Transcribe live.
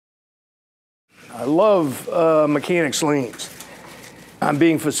I love mechanics liens. I'm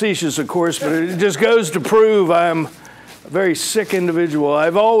being facetious, of course, but it just goes to prove I'm a very sick individual.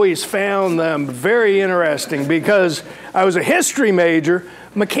 I've always found them very interesting because I was a history major.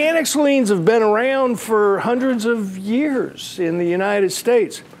 Mechanics liens have been around for hundreds of years in the United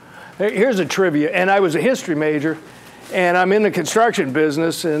States. Here's a trivia, and I was a history major, and I'm in the construction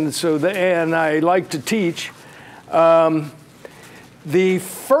business, and and I like to teach. The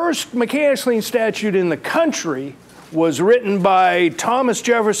first mechanics lien statute in the country was written by Thomas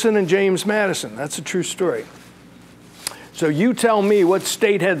Jefferson and James Madison. That's a true story. So you tell me what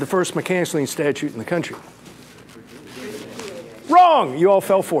state had the first mechanics lien statute in the country? Wrong! You all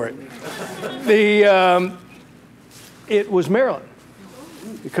fell for it. It was Maryland,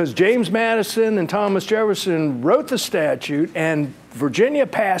 because James Madison and Thomas Jefferson wrote the statute, and Virginia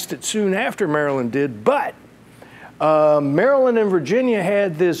passed it soon after Maryland did, but Maryland and Virginia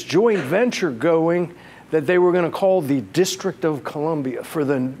had this joint venture going that they were going to call the District of Columbia for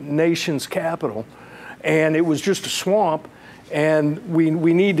the nation's capital. And it was just a swamp, and we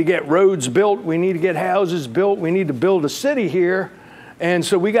need to get roads built, we need to get houses built, we need to build a city here, and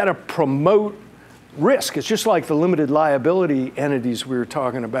so we got to promote risk. It's just like the limited liability entities we were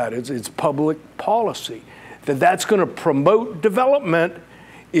talking about. It's public policy that's going to promote development.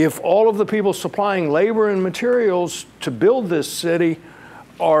 If all of the people supplying labor and materials to build this city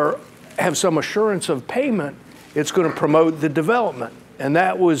have some assurance of payment, it's going to promote the development. And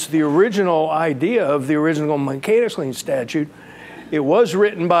that was the original idea of the original mechanics lien statute. It was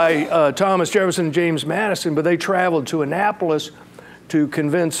written by Thomas Jefferson and James Madison, but they traveled to Annapolis to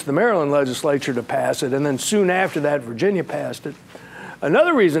convince the Maryland legislature to pass it, and then soon after that, Virginia passed it.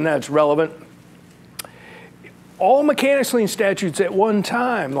 Another reason that's relevant, all mechanics lien statutes at one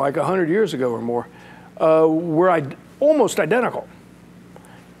time, like 100 years ago or more, were almost identical.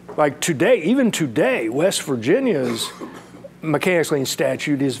 Like today, even today, West Virginia's mechanics lien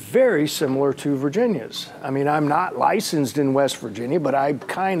statute is very similar to Virginia's. I mean, I'm not licensed in West Virginia, but I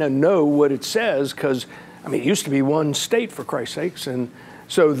kind of know what it says because, I mean, it used to be one state, for Christ's sakes, and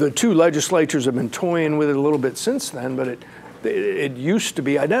so the two legislatures have been toying with it a little bit since then, but it used to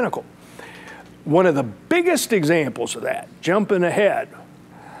be identical. One of the biggest examples of that, jumping ahead,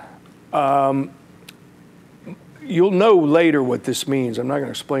 you'll know later what this means. I'm not going to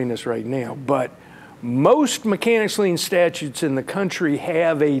explain this right now, but most mechanics lien statutes in the country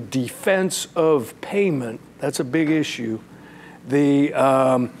have a defense of payment. That's a big issue.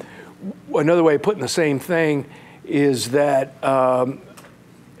 Another way of putting the same thing is that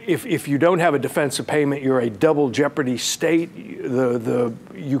if you don't have a defense of payment, you're a double jeopardy state.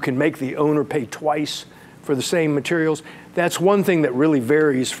 You can make the owner pay twice for the same materials. That's one thing that really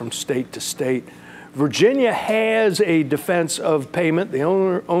varies from state to state. Virginia has a defense of payment. The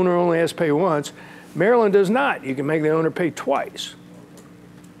owner only has to pay once. Maryland does not. You can make the owner pay twice.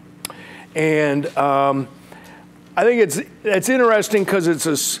 And I think it's interesting because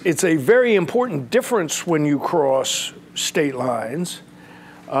it's a very important difference when you cross state lines.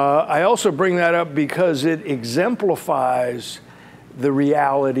 I also bring that up because it exemplifies the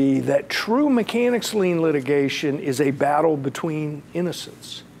reality that true mechanics lien litigation is a battle between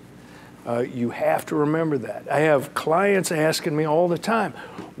innocents. You have to remember that. I have clients asking me all the time,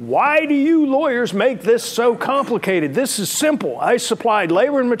 why do you lawyers make this so complicated? This is simple. I supplied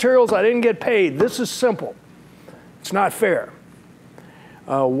labor and materials, I didn't get paid. This is simple. It's not fair.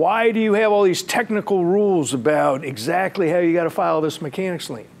 Why do you have all these technical rules about exactly how you got to file this mechanics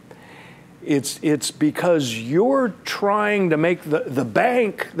lien? It's because you're trying to make the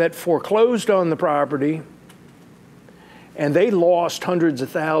bank that foreclosed on the property, and they lost hundreds of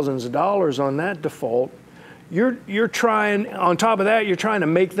thousands of dollars on that default. You're trying, on top of that, you're trying to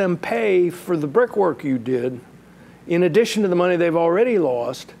make them pay for the brickwork you did, in addition to the money they've already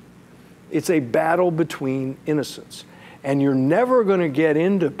lost. It's a battle between innocents. And you're never going to get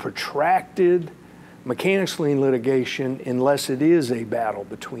into protracted mechanics lien litigation unless it is a battle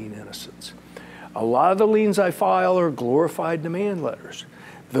between innocents. A lot of the liens I file are glorified demand letters.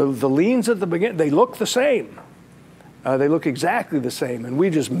 The liens at the beginning, they look the same. They look exactly the same, and we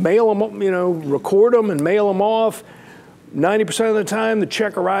just mail them, record them and mail them off. 90% of the time, the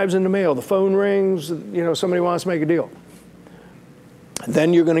check arrives in the mail. The phone rings, somebody wants to make a deal.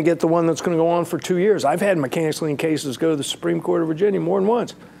 Then you're going to get the one that's going to go on for 2 years. I've had mechanics lien cases go to the Supreme Court of Virginia more than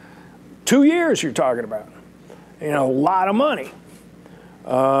once. 2 years you're talking about. A lot of money.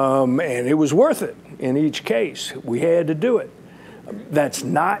 And it was worth it in each case. We had to do it. That's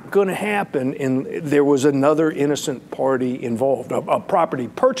not going to happen. There was another innocent party involved, a property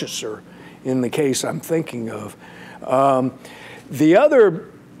purchaser in the case I'm thinking of. The other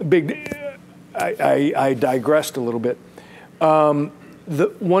big, I digressed a little bit.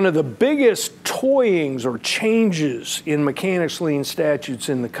 One of the biggest toyings or changes in mechanics lien statutes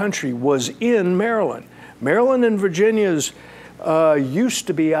in the country was in Maryland. Maryland and Virginia's used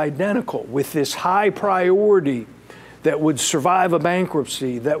to be identical, with this high priority that would survive a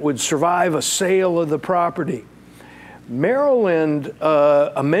bankruptcy, that would survive a sale of the property. Maryland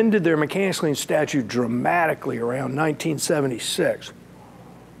amended their mechanics lien statute dramatically around 1976.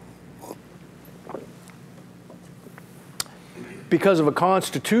 Because of a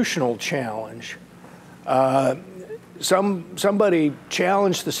constitutional challenge. Somebody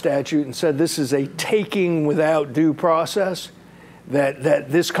challenged the statute and said this is a taking without due process,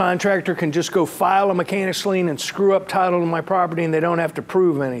 that this contractor can just go file a mechanics lien and screw up title to my property and they don't have to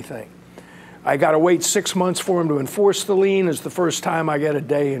prove anything. I got to wait 6 months for him to enforce the lien is the first time I get a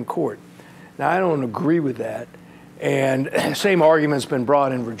day in court. Now, I don't agree with that. And same argument's been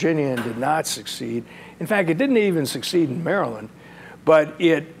brought in Virginia and did not succeed. In fact, it didn't even succeed in Maryland. But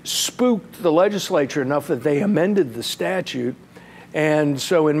it spooked the legislature enough that they amended the statute. And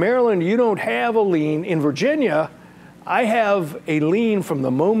so in Maryland, you don't have a lien. In Virginia, I have a lien from the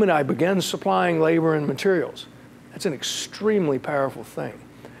moment I began supplying labor and materials. That's an extremely powerful thing.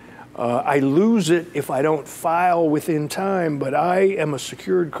 I lose it if I don't file within time, but I am a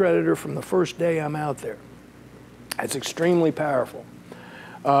secured creditor from the first day I'm out there. That's extremely powerful.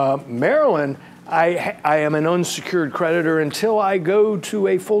 Maryland, I am an unsecured creditor until I go to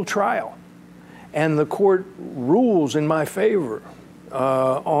a full trial and the court rules in my favor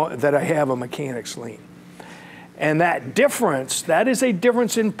that I have a mechanics lien. And that difference, that is a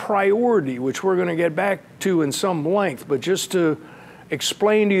difference in priority, which we're going to get back to in some length, but just to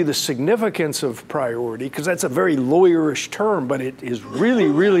explain to you the significance of priority, because that's a very lawyerish term, but it is really,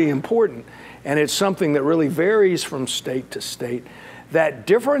 really important, and it's something that really varies from state to state. That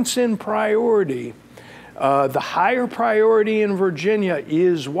difference in priority, the higher priority in Virginia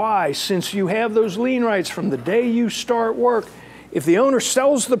is why, since you have those lien rights from the day you start work, if the owner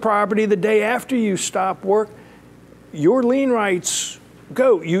sells the property the day after you stop work, your lien rights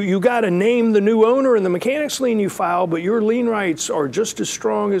go. You got to name the new owner in the mechanics lien you file, but your lien rights are just as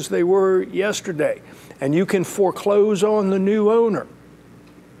strong as they were yesterday. And you can foreclose on the new owner,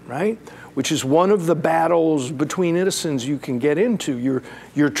 right? Which is one of the battles between innocents you can get into.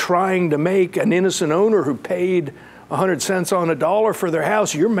 You're trying to make an innocent owner who paid 100 cents on a dollar for their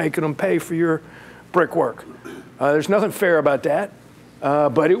house, you're making them pay for your brickwork. There's nothing fair about that,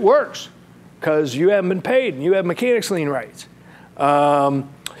 but it works because you haven't been paid and you have mechanics lien rights.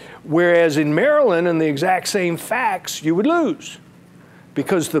 Whereas in Maryland, in the exact same facts, you would lose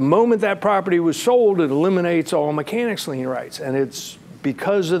because the moment that property was sold, it eliminates all mechanics lien rights, and it's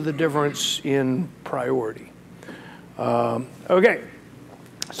because of the difference in priority. Okay,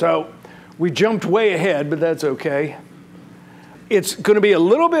 so we jumped way ahead, but that's okay. It's going to be a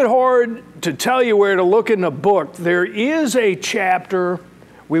little bit hard to tell you where to look in the book. There is a chapter,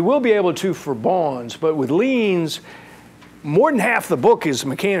 we will be able to for bonds, but with liens, more than half the book is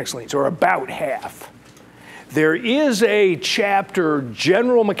mechanics liens, or about half. There is a chapter,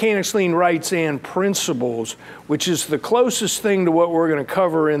 General Mechanics Lien Rights and Principles, which is the closest thing to what we're going to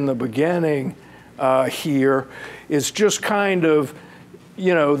cover in the beginning here. It's just kind of,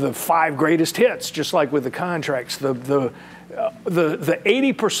 you know, the 5 greatest hits, just like with the contracts. The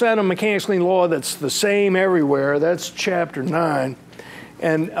 80% of mechanics lien law that's the same everywhere, that's chapter 9.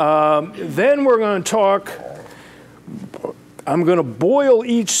 And then we're going to talk, I'm going to boil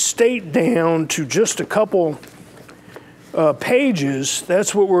each state down to just a couple pages.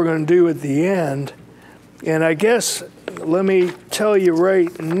 That's what we're going to do at the end. And I guess, let me tell you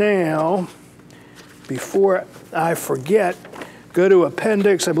right now, before I forget, go to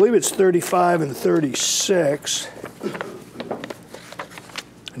appendix, I believe it's 35 and 36.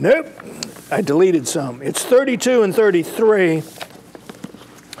 Nope, I deleted some. It's 32 and 33.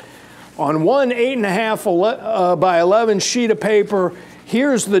 On one 8.5 by 11 sheet of paper,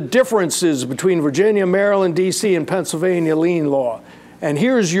 here's the differences between Virginia, Maryland, DC, and Pennsylvania lien law. And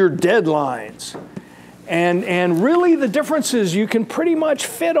here's your deadlines. And really the differences you can pretty much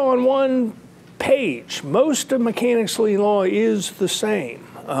fit on one page. Most of mechanics lien law is the same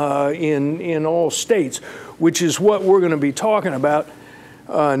in all states, which is what we're going to be talking about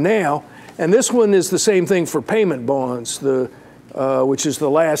now. And this one is the same thing for payment bonds, which is the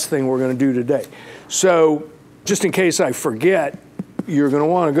last thing we're going to do today. So just in case I forget, you're going to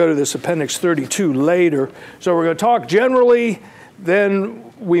want to go to this appendix 32 later. So we're going to talk generally,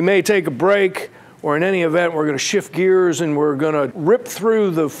 then we may take a break, or in any event, we're going to shift gears and we're going to rip through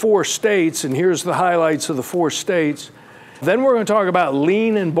the 4 states, and here's the highlights of the 4 states. Then we're going to talk about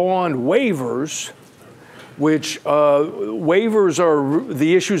lien and bond waivers, which waivers are,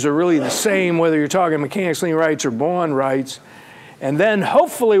 the issues are really the same, whether you're talking mechanics lien rights or bond rights. And then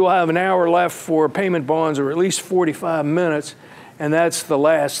hopefully we'll have an hour left for payment bonds, or at least 45 minutes, and that's the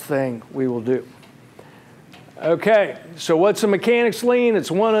last thing we will do. Okay, so what's a mechanics lien?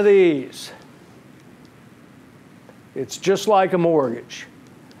 It's one of these. It's just like a mortgage.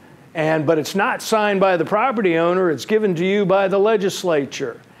 But it's not signed by the property owner, it's given to you by the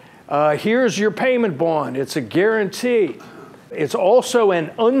legislature. Here's your payment bond. It's a guarantee. It's also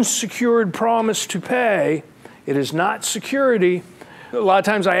an unsecured promise to pay. It is not security. A lot of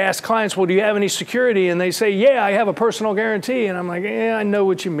times I ask clients, well, do you have any security? And they say, yeah, I have a personal guarantee. And I'm like, yeah, I know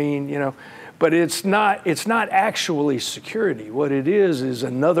what you mean, you know. But it's not actually security. What it is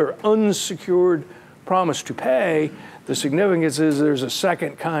another unsecured promise to pay. The significance is there's a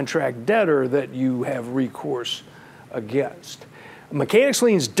second contract debtor that you have recourse against. A mechanics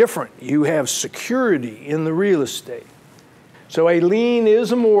lien is different. You have security in the real estate. So a lien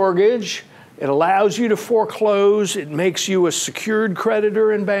is a mortgage. It allows you to foreclose. It makes you a secured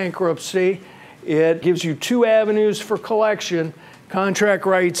creditor in bankruptcy. It gives you two avenues for collection: contract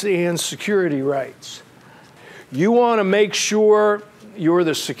rights and security rights. You want to make sure you're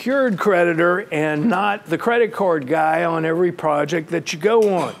the secured creditor and not the credit card guy on every project that you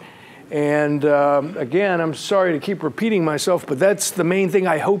go on. And again, I'm sorry to keep repeating myself, but that's the main thing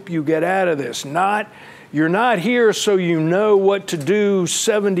I hope you get out of this. You're not here so you know what to do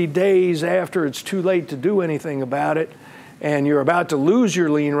 70 days after it's too late to do anything about it and you're about to lose your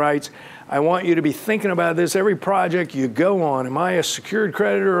lien rights. I want you to be thinking about this every project you go on. Am I a secured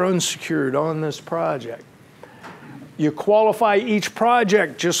creditor or unsecured on this project? You qualify each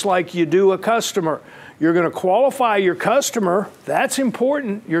project just like you do a customer. You're going to qualify your customer. That's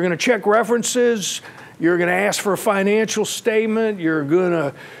important. You're going to check references. You're going to ask for a financial statement. You're going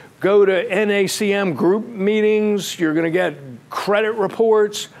to go to NACM group meetings. You're going to get credit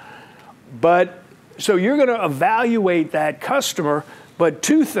reports. So you're going to evaluate that customer. But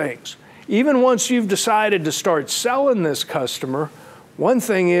two things. Even once you've decided to start selling this customer, one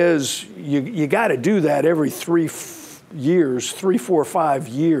thing is you got to do that every 3, 4, 5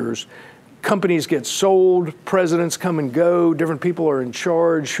 years. Companies get sold, presidents come and go, different people are in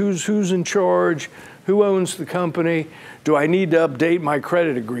charge. Who's in charge? Who owns the company? Do I need to update my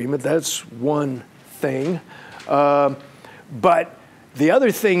credit agreement? That's one thing. But the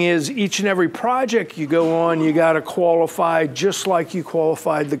other thing is each and every project you go on, you got to qualify just like you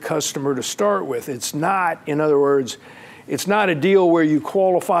qualified the customer to start with. It's not, in other words, it's not a deal where you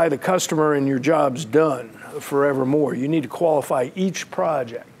qualify the customer and your job's done forevermore. You need to qualify each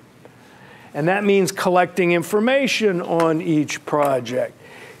project. And that means collecting information on each project.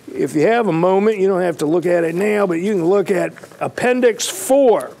 If you have a moment, you don't have to look at it now, but you can look at Appendix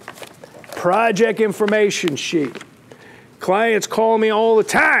 4, Project Information Sheet. Clients call me all the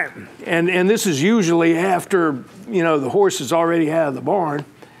time, and this is usually after, you know, the horse is already out of the barn,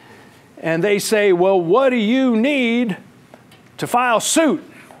 and they say, well, what do you need to file suit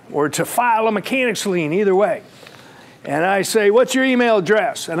or to file a mechanics lien, either way? And I say, what's your email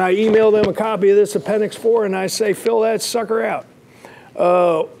address? And I email them a copy of this Appendix 4, and I say, fill that sucker out.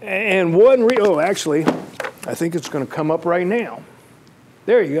 Actually, I think it's going to come up right now.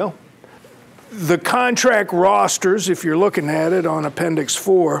 There you go. The contract rosters, if you're looking at it on Appendix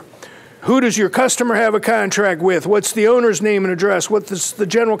 4, who does your customer have a contract with? What's the owner's name and address? What's the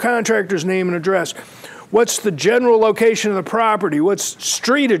general contractor's name and address? What's the general location of the property? What's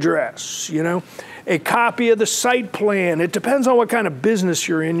street address, you know? A copy of the site plan. It depends on what kind of business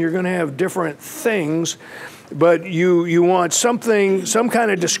you're in. You're going to have different things, but you want some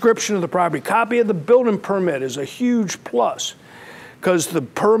kind of description of the property. Copy of the building permit is a huge plus because the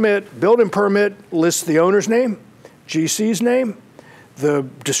building permit lists the owner's name, GC's name, the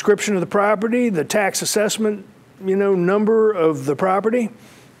description of the property, the tax assessment, you know, number of the property.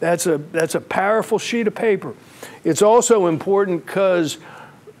 That's a powerful sheet of paper. It's also important because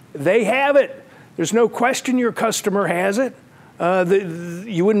they have it. There's no question your customer has it.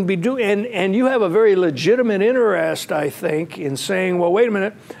 You wouldn't be doing, and you have a very legitimate interest, I think, in saying, well, wait a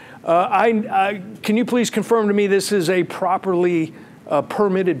minute, can you please confirm to me this is a properly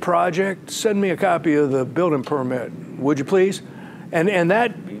permitted project? Send me a copy of the building permit, would you please? And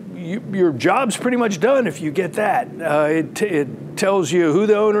that, your job's pretty much done if you get that. It tells you who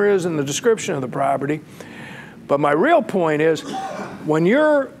the owner is and the description of the property. But my real point is, when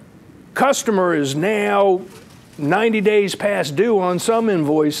your customer is now 90 days past due on some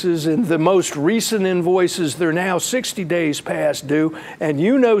invoices, and the most recent invoices, they're now 60 days past due, and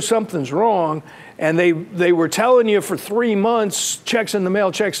you know something's wrong, and they were telling you for 3 months, checks in the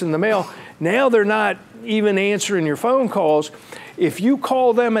mail, checks in the mail. Now they're not even answering your phone calls. If you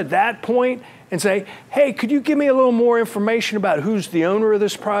call them at that point and say, hey, could you give me a little more information about who's the owner of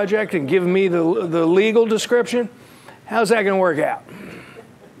this project and give me the legal description, how's that going to work out?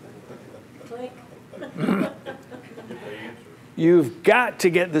 You've got to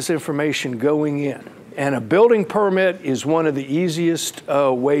get this information going in. And a building permit is one of the easiest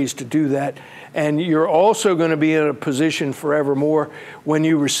ways to do that. And you're also going to be in a position forevermore when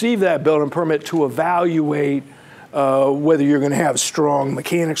you receive that building permit to evaluate whether you're going to have strong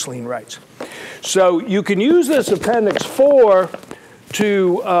mechanics lien rights. So you can use this Appendix 4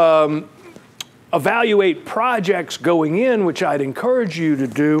 to evaluate projects going in, which I'd encourage you to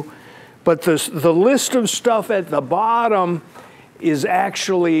do. But the list of stuff at the bottom is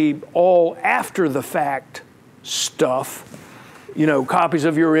actually all after the fact stuff. You know, copies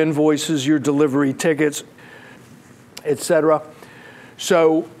of your invoices, your delivery tickets, etc.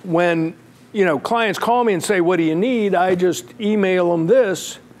 So when, you know, clients call me and say, what do you need? I just email them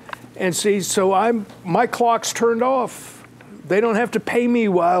this and see, so my clock's turned off. They don't have to pay me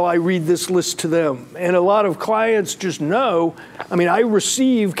while I read this list to them. And a lot of clients just know, I mean,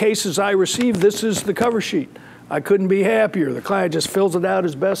 cases I receive, this is the cover sheet. I couldn't be happier. The client just fills it out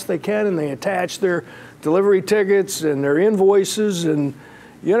as best they can, and they attach their delivery tickets and their invoices, and,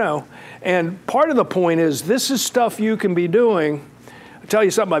 you know. And part of the point is this is stuff you can be doing. I'll tell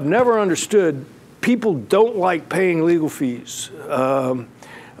you something I've never understood. People don't like paying legal fees.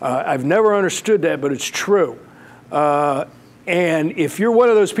 I've never understood that, but it's true. And if you're one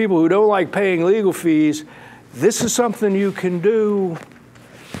of those people who don't like paying legal fees, this is something you can do.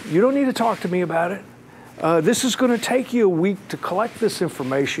 You don't need to talk to me about it. This is going to take you a week to collect this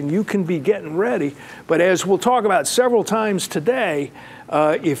information. You can be getting ready. But as we'll talk about several times today,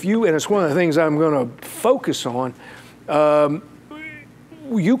 and it's one of the things I'm going to focus on,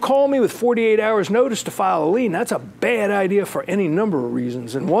 you call me with 48 hours notice to file a lien, that's a bad idea for any number of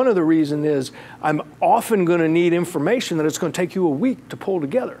reasons. And one of the reasons is I'm often going to need information that it's going to take you a week to pull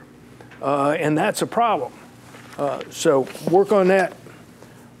together. And that's a problem. So work on that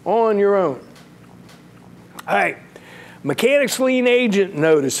on your own. All right, mechanics lien agent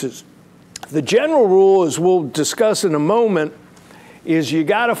notices. The general rule, as we'll discuss in a moment, is you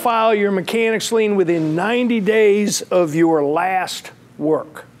got to file your mechanics lien within 90 days of your last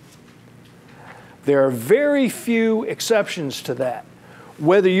work. There are very few exceptions to that.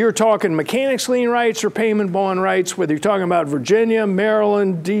 Whether you're talking mechanics lien rights or payment bond rights, whether you're talking about Virginia,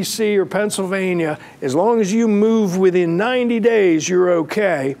 Maryland, DC, or Pennsylvania, as long as you move within 90 days, you're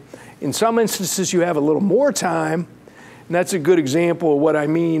okay. In some instances, you have a little more time, and that's a good example of what I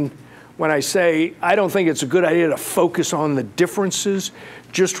mean when I say I don't think it's a good idea to focus on the differences.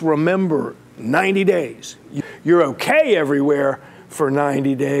 Just remember, 90 days. You're okay everywhere for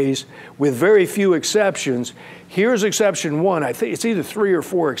 90 days with very few exceptions. Here's exception one. I think it's either 3 or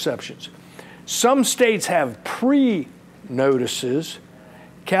 4 exceptions. Some states have pre-notices.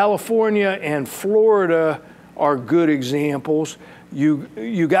 California and Florida are good examples.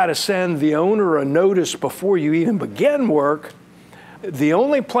 You got to send the owner a notice before you even begin work. The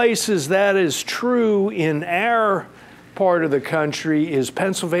only places that is true in our part of the country is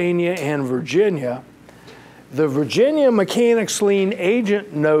Pennsylvania and Virginia. The Virginia mechanics lien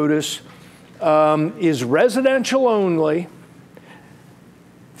agent notice is residential only.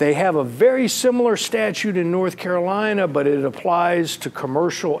 They have a very similar statute in North Carolina, but it applies to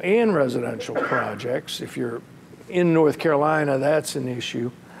commercial and residential projects. If you're in North Carolina, that's an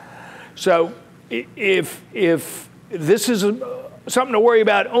issue. So if this is something to worry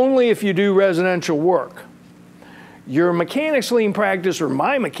about only if you do residential work, your mechanics lien practice or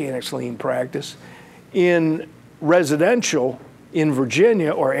my mechanics lien practice in residential in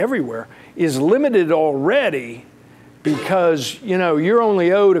Virginia or everywhere is limited already because, you know, you're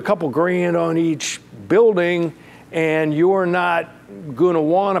only owed a couple grand on each building, and you're not going to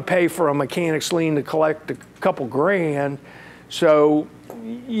want to pay for a mechanics lien to collect a couple grand. So,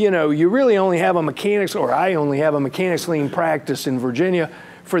 you know, you really only have a mechanics, or I only have a mechanics lien practice in Virginia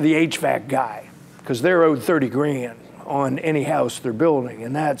for the HVAC guy, because they're owed 30 grand on any house they're building,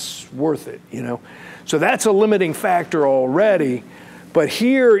 and that's worth it, you know. So that's a limiting factor already, but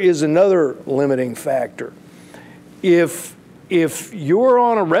here is another limiting factor. If you're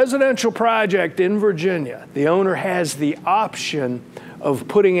on a residential project in Virginia, the owner has the option of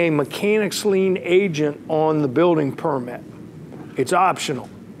putting a mechanics lien agent on the building permit. It's optional,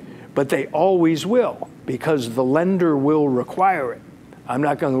 but they always will. because the lender will require it. I'm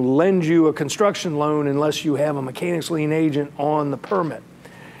not going to lend you a construction loan unless you have a mechanics lien agent on the permit.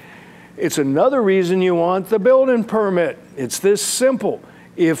 It's another reason you want the building permit. It's this simple.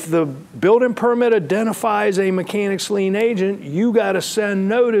 If the building permit identifies a mechanics lien agent, you got to send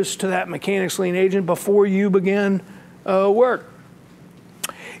notice to that mechanics lien agent before you begin work.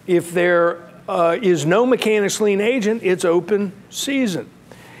 If there is no mechanics lien agent, it's open season.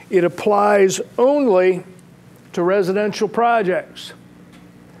 It applies only to residential projects.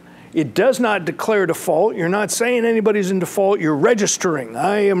 It does not declare default. You're not saying anybody's in default. You're registering.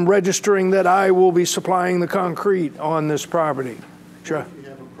 I am registering that I will be supplying the concrete on this property. Sure. If you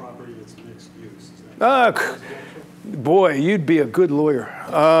have a property that's mixed use, is that boy, you'd be a good lawyer.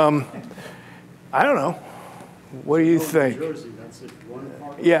 I don't know. What do you think? New Jersey, that's it. One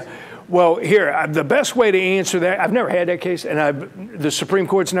apartment. Yeah. Well, here, the best way to answer that, I've never had that case, and the Supreme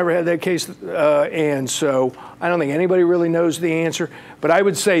Court's never had that case, and so I don't think anybody really knows the answer. But I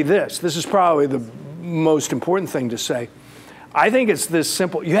would say this is probably the most important thing to say. I think it's this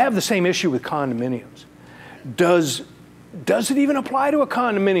simple. You have the same issue with condominiums. Does it even apply to a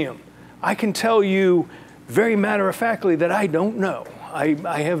condominium? I can tell you very matter-of-factly that I don't know.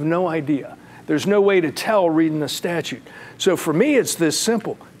 I have no idea. There's no way to tell reading the statute. So for me, it's this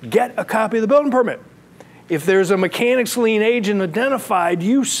simple. Get a copy of the building permit. If there's a mechanics lien agent identified,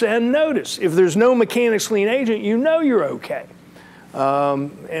 you send notice. If there's no mechanics lien agent, you know you're okay.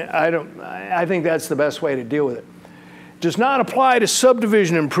 I think that's the best way to deal with it. Does not apply to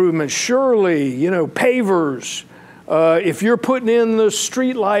subdivision improvements. Surely, pavers. If you're putting in the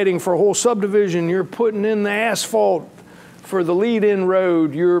street lighting for a whole subdivision, you're putting in the asphalt for the lead-in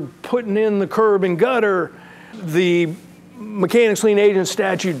road, you're putting in the curb and gutter, the mechanics lien agent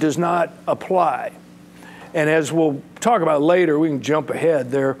statute does not apply. And as we'll talk about later, we can jump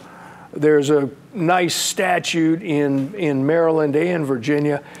ahead. There's a nice statute in Maryland and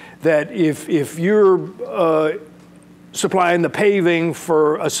Virginia that if you're supplying the paving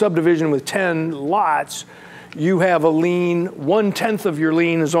for a subdivision with 10 lots, you have a lien, 1/10 of your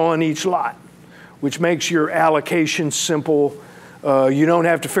lien is on each lot, which makes your allocation simple. You don't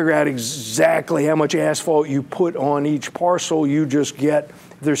have to figure out exactly how much asphalt you put on each parcel. You just get,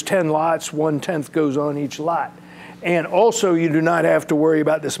 if there's 10 lots, 1/10 goes on each lot. And also, you do not have to worry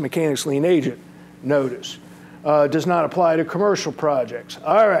about this mechanics lien agent notice. Does not apply to commercial projects.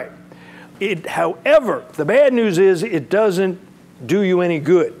 All right. However, the bad news is it doesn't do you any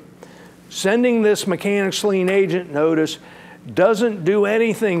good. Sending this mechanics lien agent notice doesn't do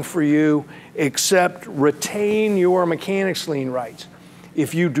anything for you except retain your mechanics lien rights.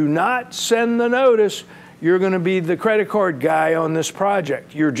 If you do not send the notice, you're going to be the credit card guy on this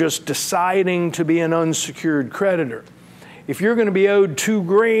project. You're just deciding to be an unsecured creditor. If you're going to be owed $2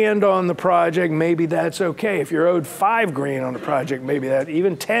 grand on the project, maybe that's okay. If you're owed $5 grand on the project, maybe that,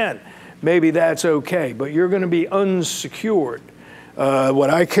 even 10, maybe that's okay. But you're going to be unsecured. What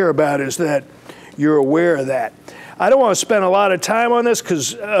I care about is that you're aware of that. I don't want to spend a lot of time on this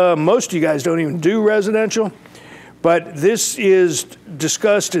because most of you guys don't even do residential, but this is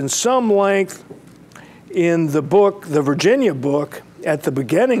discussed in some length in the book, the Virginia book, at the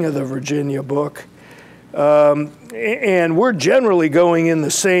beginning of the Virginia book, and we're generally going in the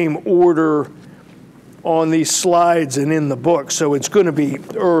same order on these slides and in the book, so it's going to be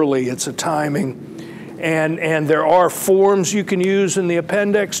early. It's a timing. And there are forms you can use in the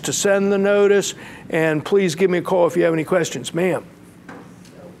appendix to send the notice. And please give me a call if you have any questions. Ma'am. So,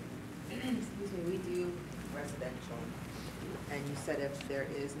 excuse me, we do residential. And you said if there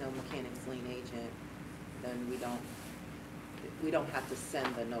is no mechanics lien agent, then we don't have to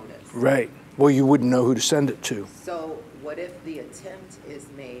send the notice. Right. Well, you wouldn't know who to send it to. So what if the attempt is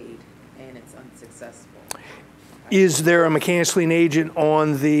made and it's unsuccessful? Is there a mechanics lien agent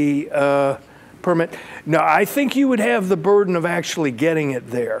on the permit? No, I think you would have the burden of actually getting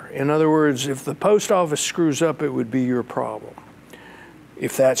it there. In other words, if the post office screws up, it would be your problem,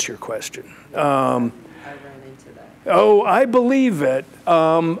 if that's your question. I ran into that. Oh, I believe it.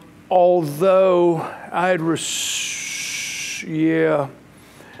 Although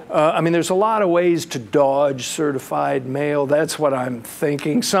I mean, there's a lot of ways to dodge certified mail. That's what I'm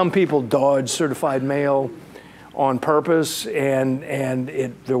thinking. Some people dodge certified mail on purpose, and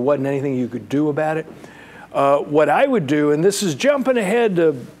there wasn't anything you could do about it. What I would do, and this is jumping ahead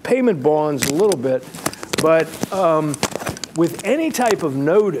to payment bonds a little bit, but with any type of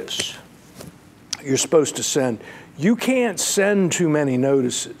notice you're supposed to send, you can't send too many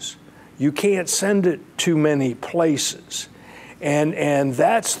notices. You can't send it too many places. And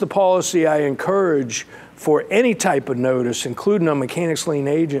that's the policy I encourage for any type of notice, including a mechanics lien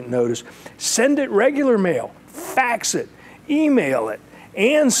agent notice, send it regular mail, fax it, email it,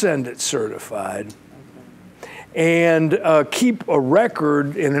 and send it certified. And keep a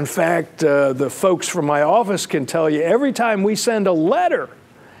record. And in fact, the folks from my office can tell you every time we send a letter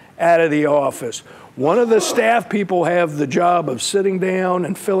out of the office, one of the staff people have the job of sitting down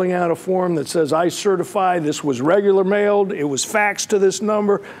and filling out a form that says, I certify this was regular mailed, it was faxed to this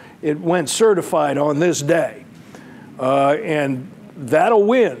number, it went certified on this day. And that'll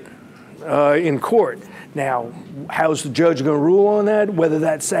win in court. Now, how's the judge going to rule on that? Whether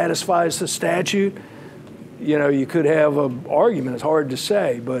that satisfies the statute? You know, you could have an argument. It's hard to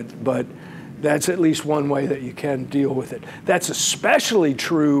say, but that's at least one way that you can deal with it. That's especially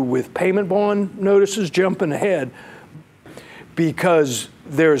true with payment bond notices, jumping ahead, because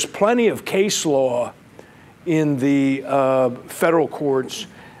there's plenty of case law in the federal courts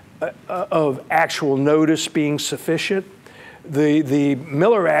of actual notice being sufficient. The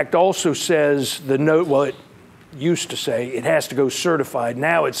Miller Act also says the note, well, it used to say it has to go certified.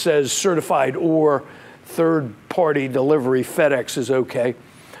 Now it says certified or third-party delivery, FedEx is okay.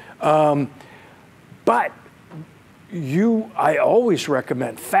 But I always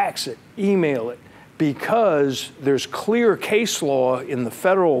recommend fax it, email it, because there's clear case law in the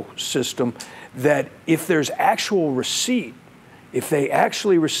federal system that if there's actual receipt, if they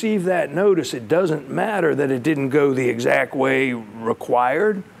actually receive that notice, it doesn't matter that it didn't go the exact way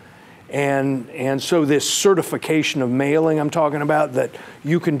required. And so this certification of mailing I'm talking about that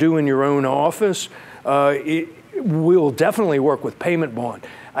you can do in your own office, it will definitely work with payment bond.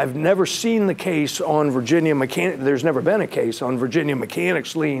 I've never seen the case on Virginia mechanic. There's never been a case on Virginia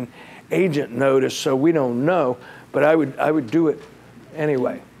mechanics lien agent notice, so we don't know. But I would do it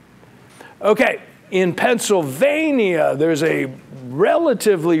anyway. Okay, in Pennsylvania, there's a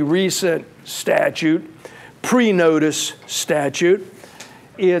relatively recent statute, pre-notice statute.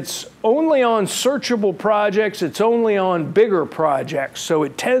 It's only on searchable projects. It's only on bigger projects, so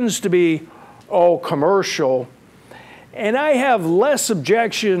it tends to be all commercial. And I have less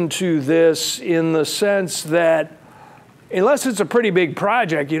objection to this in the sense that unless it's a pretty big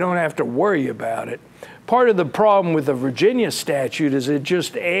project, you don't have to worry about it. Part of the problem with the Virginia statute is it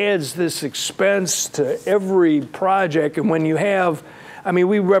just adds this expense to every project. And when you have, I mean,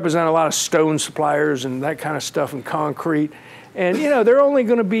 we represent a lot of stone suppliers and that kind of stuff and concrete. And, you know, they're only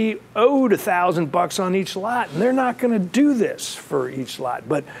going to be owed $1,000 on each lot, and they're not going to do this for each lot.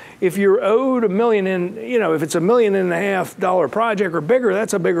 But if you're owed $1 million if it's $1.5 million project or bigger,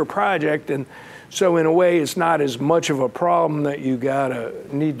 that's a bigger project. And so in a way, it's not as much of a problem that you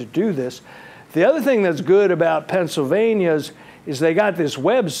need to do this. The other thing that's good about Pennsylvania's is they got this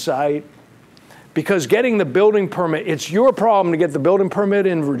website, because getting the building permit, it's your problem to get the building permit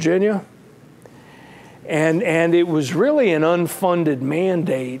in Virginia. And it was really an unfunded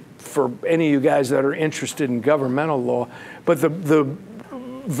mandate for any of you guys that are interested in governmental law. But the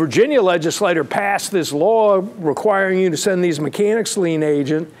Virginia legislature passed this law requiring you to send these mechanics lien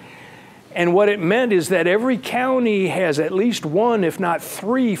agent. And what it meant is that every county has at least one, if not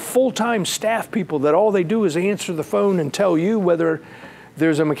three, full-time staff people that all they do is answer the phone and tell you whether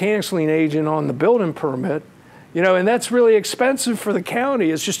there's a mechanics lien agent on the building permit. You know, and that's really expensive for the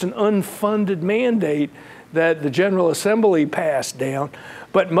county. It's just an unfunded mandate that the General Assembly passed down.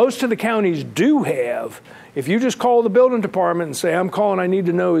 But most of the counties do have. If you just call the building department and say, I'm calling, I need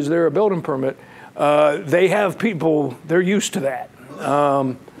to know, is there a building permit? They have people, they're used to that.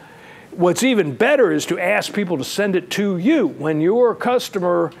 What's even better is to ask people to send it to you. When your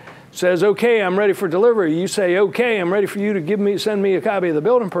customer says, okay, I'm ready for delivery, you say, okay, I'm ready for you to send me a copy of the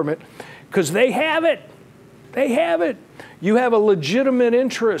building permit, because they have it. They have it. You have a legitimate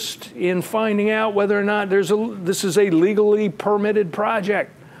interest in finding out whether or not this is a legally permitted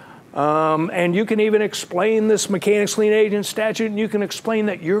project. And you can even explain this mechanics lien agent statute, and you can explain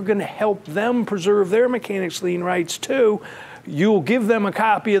that you're going to help them preserve their mechanics lien rights too. You'll give them a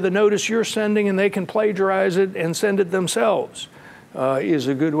copy of the notice you're sending, and they can plagiarize it and send it themselves, is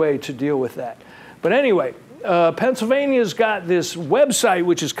a good way to deal with that. But anyway, Pennsylvania's got this website,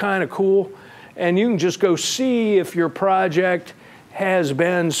 which is kind of cool. And you can just go see if your project has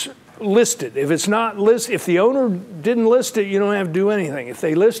been listed. If it's not listed, if the owner didn't list it, you don't have to do anything. If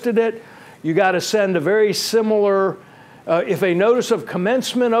they listed it, you got to send a very similar, if a notice of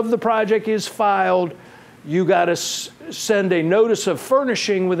commencement of the project is filed, you got to send a notice of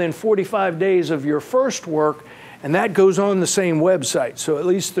furnishing within 45 days of your first work, and that goes on the same website. So at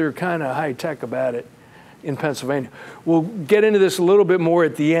least they're kind of high-tech about it in Pennsylvania. We'll get into this a little bit more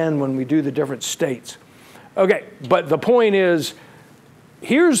at the end when we do the different states. Okay, but the point is,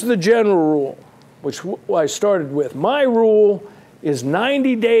 here's the general rule. which I started with. My rule is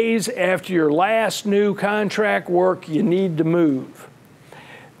 90 days after your last new contract work, you need to move.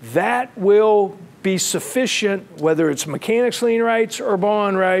 That will be sufficient, whether it's mechanics lien rights or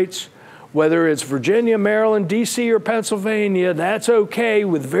bond rights, whether it's Virginia, Maryland, DC, or Pennsylvania, that's okay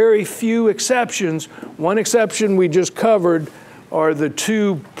with very few exceptions. One exception we just covered are the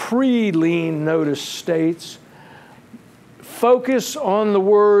 2 pre-lien notice states. Focus on the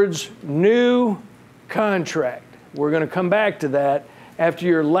words new contract. We're going to come back to that after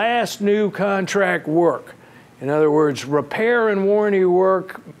your last new contract work. In other words, repair and warranty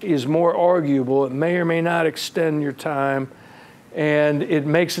work is more arguable. It may or may not extend your time, and it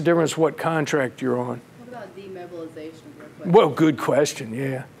makes a difference what contract you're on. What about demobilization? Well, good question,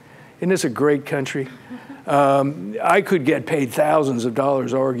 yeah. Isn't this a great country? I could get paid thousands of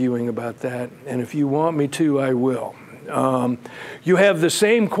dollars arguing about that, and if you want me to, I will. You have the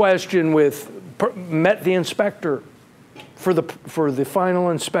same question with met the inspector for the final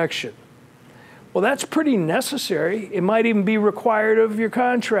inspection. Well, that's pretty necessary. It might even be required of your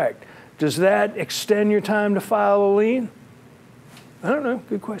contract. Does that extend your time to file a lien? I don't know.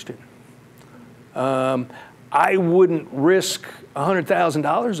 Good question. I wouldn't risk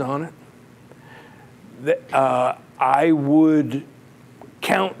 $100,000 on it. I would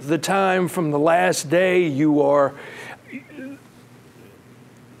count the time from the last day you are.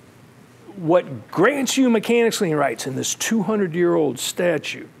 What grants you mechanics lien rights in this 200-year-old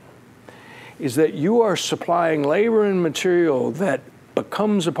statute is that you are supplying labor and material that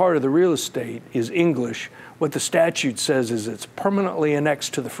becomes a part of the real estate is English. What the statute says is it's permanently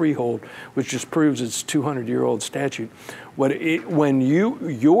annexed to the freehold, which just proves it's a 200-year-old statute. When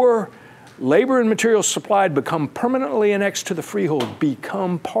your labor and materials supplied become permanently annexed to the freehold,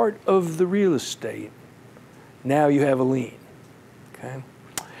 become part of the real estate, now you have a lien, okay?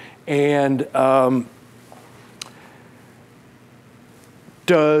 And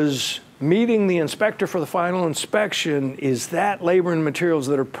does meeting the inspector for the final inspection, is that labor and materials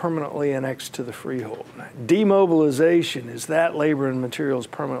that are permanently annexed to the freehold? Demobilization, is that labor and materials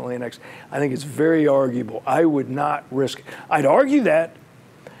permanently annexed? I think it's very arguable. I would not risk it. I'd argue that.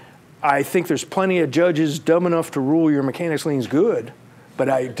 I think there's plenty of judges dumb enough to rule your mechanics lien's good,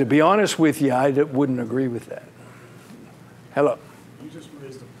 but to be honest with you, I wouldn't agree with that. Hello. You just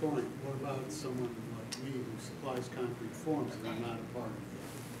raised a point. What about someone like me who supplies concrete forms and I'm not a part of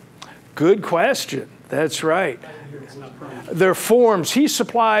it? Good question. That's right. It's not permanent. They're forms. He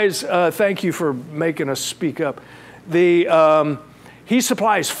supplies, thank you for making us speak up. He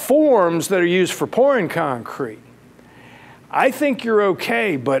supplies forms that are used for pouring concrete. I think you're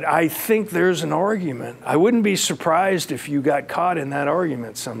okay, but I think there's an argument. I wouldn't be surprised if you got caught in that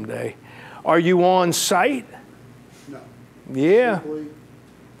argument someday. Are you on site? No. Yeah. Simply,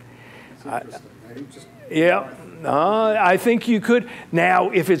 it's interesting. Yeah. I think you could. Now,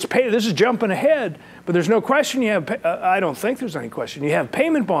 if it's this is jumping ahead, but there's no question you have, I don't think there's any question. You have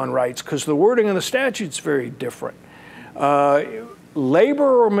payment bond rights because the wording of the statute's very different.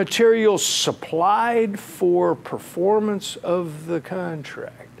 Labor or materials supplied for performance of the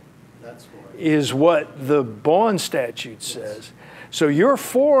contract is what the bond statute says. So your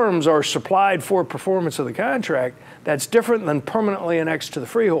forms are supplied for performance of the contract. That's different than permanently annexed to the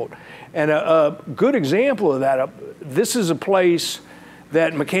freehold. And a good example of that, this is a place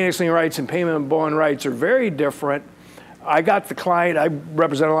that mechanics lien rights and payment bond rights are very different. I got the client, I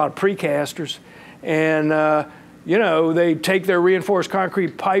represent a lot of precasters, and you know, they take their reinforced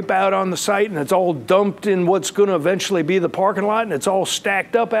concrete pipe out on the site and it's all dumped in what's going to eventually be the parking lot, and it's all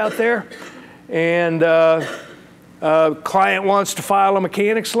stacked up out there. And client wants to file a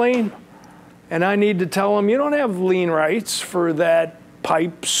mechanics lien, and I need to tell them, you don't have lien rights for that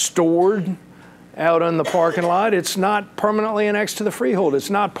pipe stored out on the parking lot. It's not permanently annexed to the freehold. It's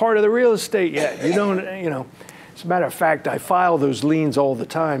not part of the real estate yet. You don't, you know. As a matter of fact, I file those liens all the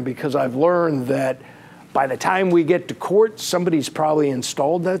time because I've learned that by the time we get to court, somebody's probably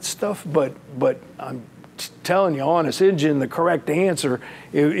installed that stuff, but I'm telling you, honest Injun, the correct answer,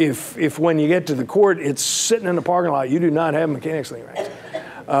 if when you get to the court, it's sitting in the parking lot, you do not have mechanics lien rights.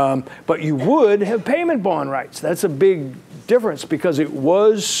 But you would have payment bond rights. That's a big difference because it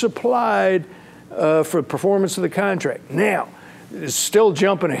was supplied for performance of the contract. Now, it's still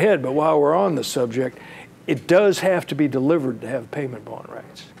jumping ahead, but while we're on the subject, it does have to be delivered to have payment bond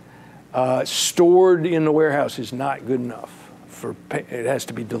rights. Stored in the warehouse is not good enough. It has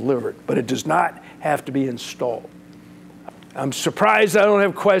to be delivered, but it does not have to be installed. I'm surprised I don't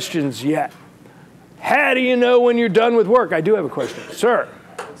have questions yet. How do you know when you're done with work? I do have a question. Sir?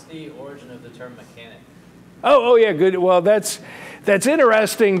 What's the origin of the term mechanic? Oh yeah, good. Well, that's that's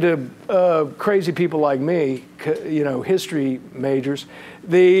interesting to crazy people like me, you know, history majors.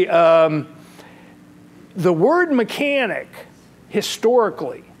 The word mechanic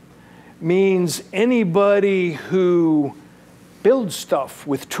historically means anybody who builds stuff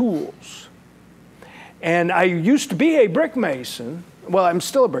with tools. And I used to be a brick mason. Well, I'm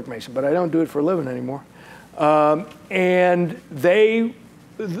still a brick mason, but I don't do it for a living anymore. And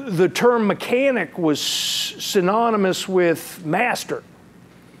the term mechanic was synonymous with master.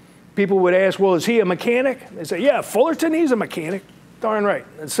 People would ask, well, is he a mechanic? They say, yeah, Fullerton, he's a mechanic. Darn right.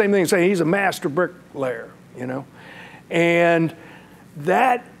 And the same thing saying he's a master bricklayer, you know. And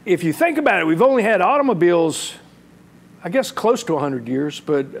that, if you think about it, we've only had automobiles, I guess, close to 100 years,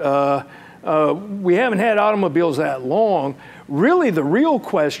 but we haven't had automobiles that long. Really, the real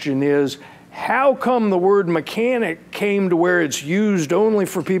question is, how come the word mechanic came to where it's used only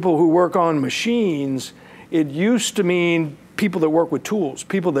for people who work on machines? It used to mean people that work with tools,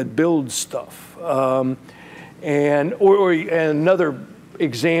 people that build stuff. And another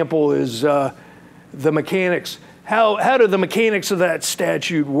example is the mechanics. How do the mechanics of that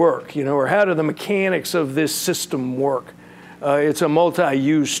statute work, you know, or how do the mechanics of this system work? It's a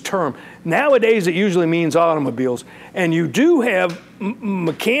multi-use term. Nowadays, it usually means automobiles. And you do have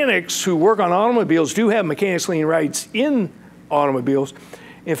mechanics who work on automobiles do have mechanics lien rights in automobiles.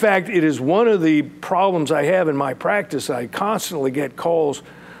 In fact, it is one of the problems I have in my practice. I constantly get calls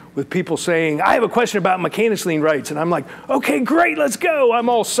with people saying, I have a question about mechanics lien rights. And I'm like, okay, great, let's go. I'm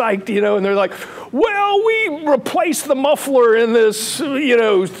all psyched, you know, and they're like, well, we replaced the muffler in this, you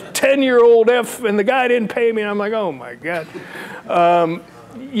know, 10-year-old F, and the guy didn't pay me. And I'm like, oh my God.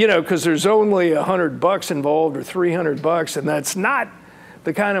 You know, because there's only $100 involved or $300, and that's not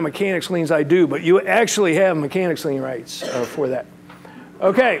the kind of mechanics liens I do, but you actually have mechanics lien rights for that.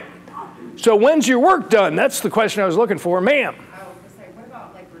 Okay, so when's your work done? That's the question I was looking for. Ma'am. What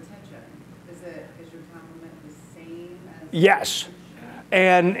about like retention? Is your time limit the same as? Yes,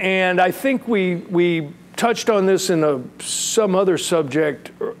 and I think we touched on this in some other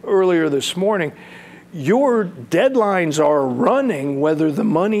subject earlier this morning. Your deadlines are running whether the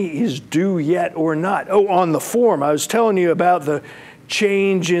money is due yet or not. Oh, on the form, I was telling you about the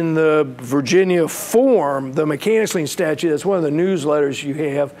change in the Virginia form, the mechanics lien statute. That's one of the newsletters you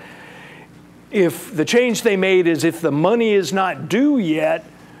have. If the change they made is if the money is not due yet,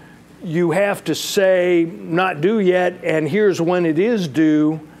 you have to say not due yet, and here's when it is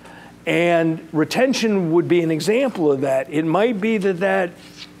due. And retention would be an example of that. It might be that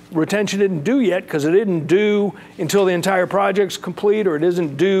retention didn't due yet because it didn't due until the entire project's complete, or it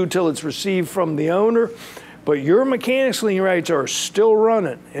isn't due till it's received from the owner. But your mechanics lien rights are still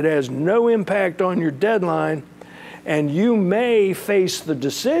running. It has no impact on your deadline, and you may face the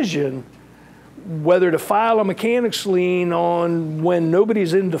decision whether to file a mechanics lien on when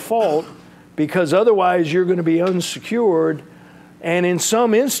nobody's in default, because otherwise you're going to be unsecured, and in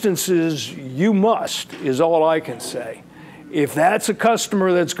some instances you must, is all I can say. If that's a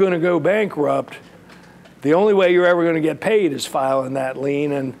customer that's going to go bankrupt, the only way you're ever going to get paid is filing that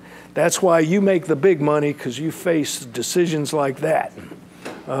lien, and that's why you make the big money, because you face decisions like that,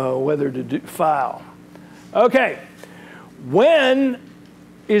 whether to file. Okay, when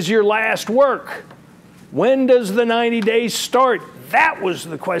is your last work? When does the 90 days start? That was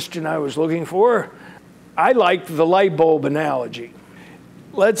the question I was looking for. I liked the light bulb analogy.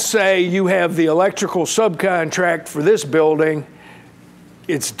 Let's say you have the electrical subcontract for this building.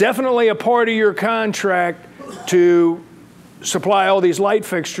 It's definitely a part of your contract to supply all these light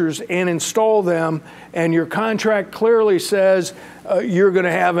fixtures and install them, and your contract clearly says you're going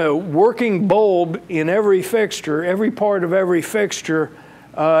to have a working bulb in every fixture, every part of every fixture,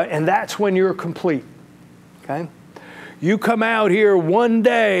 and that's when you're complete. Okay? You come out here one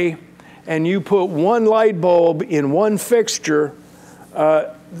day and you put one light bulb in one fixture,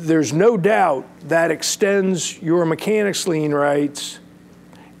 there's no doubt that extends your mechanics lien rights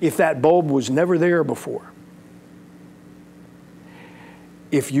if that bulb was never there before.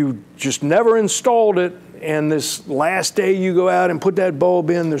 If you just never installed it and this last day you go out and put that bulb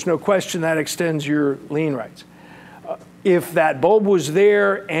in, there's no question that extends your lien rights. If that bulb was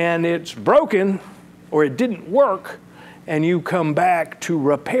there and it's broken or it didn't work and you come back to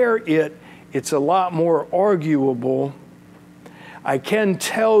repair it, it's a lot more arguable. I can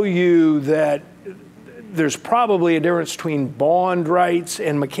tell you that there's probably a difference between bond rights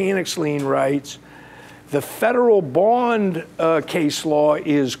and mechanics lien rights. The federal bond case law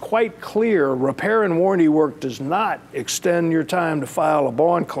is quite clear. Repair and warranty work does not extend your time to file a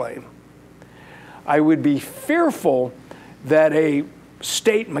bond claim. I would be fearful that a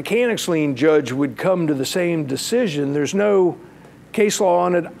state mechanics lien judge would come to the same decision. There's no case law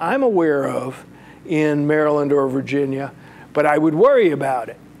on it I'm aware of in Maryland or Virginia, but I would worry about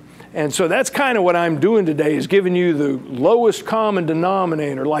it. And so that's kind of what I'm doing today, is giving you the lowest common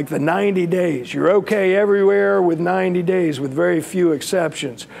denominator, like the 90 days. You're okay everywhere with 90 days with very few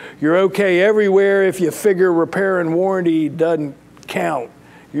exceptions. You're okay everywhere if you figure repair and warranty doesn't count.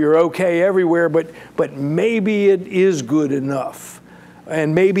 You're okay everywhere, but maybe it is good enough.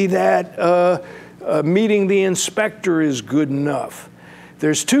 And maybe that meeting the inspector is good enough.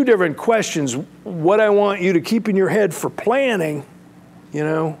 There's two different questions. What I want you to keep in your head for planning, you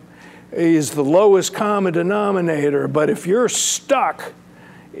know, is the lowest common denominator. But if you're stuck,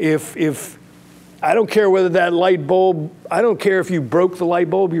 if I don't care whether that light bulb, I don't care if you broke the light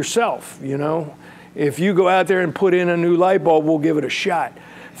bulb yourself, you know. If you go out there and put in a new light bulb, we'll give it a shot.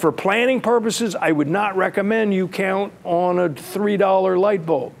 For planning purposes, I would not recommend you count on a $3 light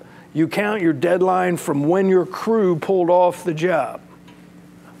bulb. You count your deadline from when your crew pulled off the job.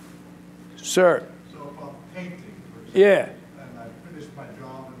 Sir? So if I'm painting, for example, Yeah. and I finish my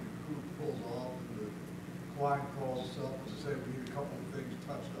job and the crew pulls off and the client calls up and says, we need a couple of things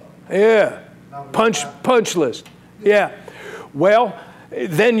touched up. Yeah. Punch list. Yeah. Well,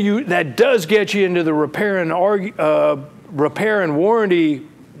 then that does get you into the repair and warranty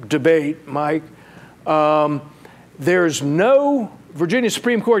debate, Mike. There's no Virginia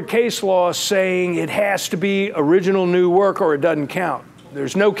Supreme Court case law saying it has to be original new work or it doesn't count.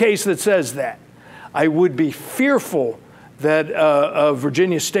 There's no case that says that. I would be fearful that a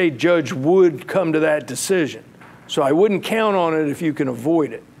Virginia state judge would come to that decision. So I wouldn't count on it if you can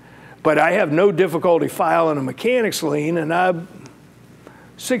avoid it. But I have no difficulty filing a mechanics lien, and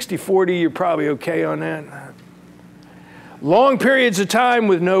 60-40, you're probably okay on that. Long periods of time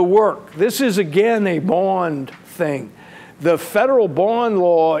with no work. This is, again, a bond thing. The federal bond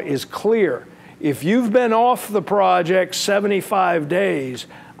law is clear. If you've been off the project 75 days,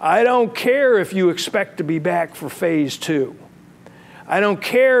 I don't care if you expect to be back for phase 2. I don't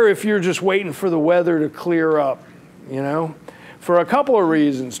care if you're just waiting for the weather to clear up, you know, for a couple of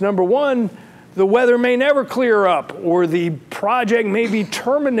reasons. Number one, the weather may never clear up, or the project may be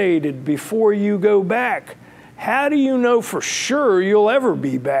terminated before you go back. How do you know for sure you'll ever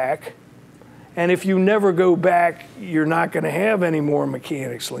be back? And if you never go back, you're not going to have any more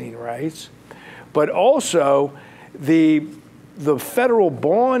mechanics lien rights. But also, the federal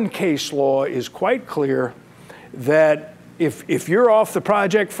bond case law is quite clear that if you're off the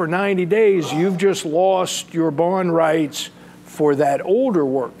project for 90 days, you've just lost your bond rights for that older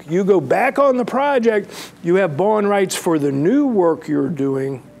work. You go back on the project, you have bond rights for the new work you're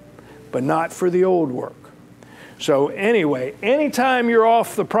doing, but not for the old work. So anyway, anytime you're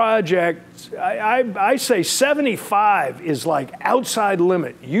off the project, I say 75 is like outside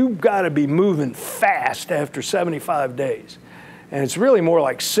limit. You've got to be moving fast after 75 days. And it's really more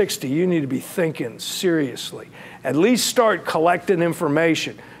like 60. You need to be thinking seriously. At least start collecting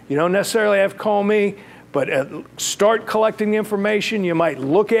information. You don't necessarily have to call me, but start collecting the information. You might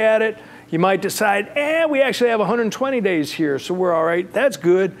look at it. You might decide, we actually have 120 days here, so we're all right. That's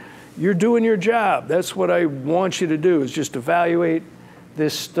good. You're doing your job. That's what I want you to do, is just evaluate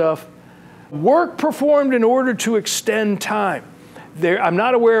this stuff. Work performed in order to extend time. I'm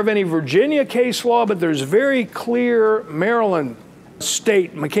not aware of any Virginia case law, but there's very clear Maryland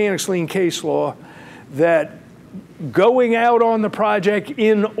state mechanics lien case law that going out on the project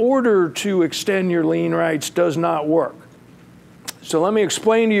in order to extend your lien rights does not work. So let me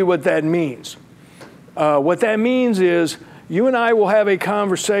explain to you what that means. What that means is you and I will have a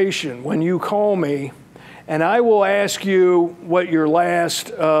conversation when you call me, and I will ask you what your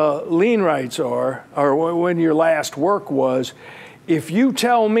last lien rights are, or when your last work was. If you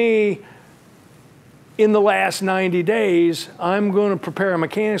tell me in the last 90 days, I'm going to prepare a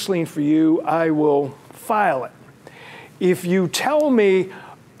mechanics lien for you, I will file it. If you tell me,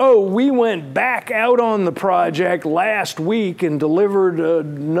 oh, we went back out on the project last week and delivered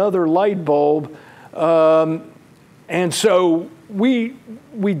another light bulb, and so we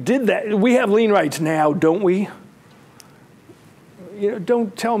did that. We have lien rights now, don't we? You know,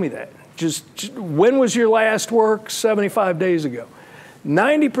 don't tell me that. Just when was your last work? 75 days ago.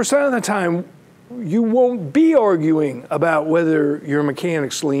 90% of the time, you won't be arguing about whether your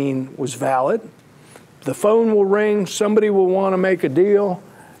mechanics lien was valid. The phone will ring. Somebody will want to make a deal.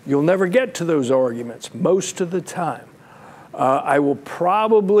 You'll never get to those arguments most of the time. I will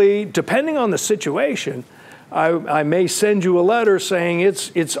probably, depending on the situation, I may send you a letter saying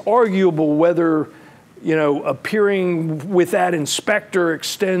it's arguable whether, you know, appearing with that inspector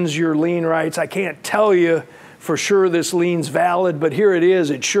extends your lien rights. I can't tell you for sure this lien's valid, but here it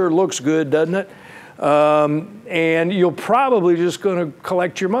is. It sure looks good, doesn't it? And you're probably just going to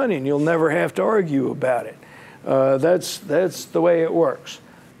collect your money and you'll never have to argue about it. That's the way it works.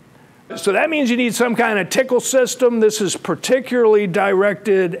 So that means you need some kind of tickle system. This is particularly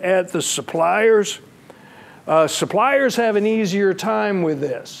directed at the suppliers. Suppliers have an easier time with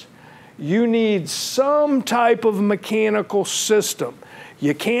this. You need some type of mechanical system.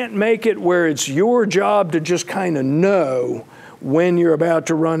 You can't make it where it's your job to just kind of know when you're about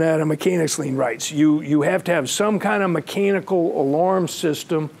to run out of mechanics lien rights. You have to have some kind of mechanical alarm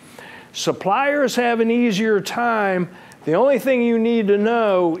system. Suppliers have an easier time. The only thing you need to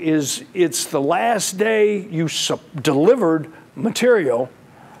know is it's the last day you delivered material,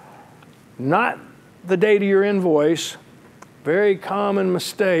 not the date of your invoice. Very common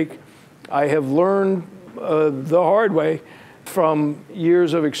mistake. I have learned the hard way from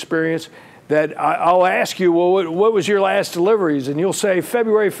years of experience that I'll ask you, well, what was your last deliveries? And you'll say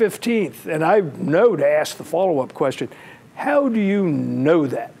February 15th. And I know to ask the follow-up question, how do you know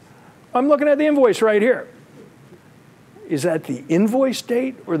that? I'm looking at the invoice right here. Is that the invoice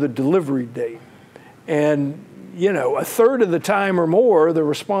date or the delivery date? And, you know, a third of the time or more, the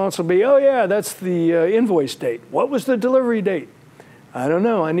response will be, oh yeah, that's the invoice date. What was the delivery date? I don't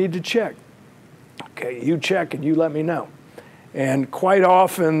know, I need to check. Okay, you check and you let me know. And quite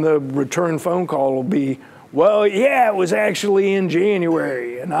often the return phone call will be, well, yeah, it was actually in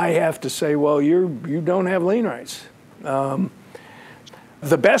January. And I have to say, well, you don't have lien rights. The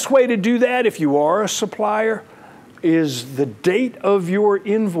best way to do that if you are a supplier is the date of your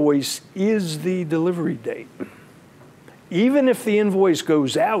invoice is the delivery date. Even if the invoice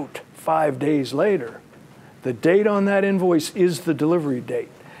goes out 5 days later, the date on that invoice is the delivery date.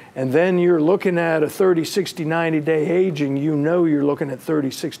 And then you're looking at a 30, 60, 90-day aging. You know you're looking at 30,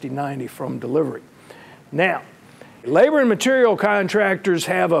 60, 90 from delivery. Now, labor and material contractors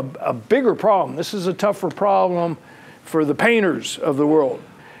have a bigger problem. This is a tougher problem for the painters of the world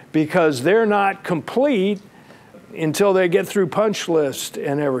because they're not complete until they get through punch list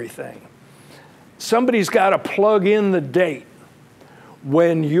and everything. Somebody's got to plug in the date.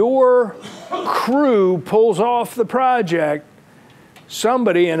 When your crew pulls off the project,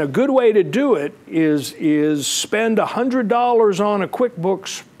 somebody, and a good way to do it is spend $100 on a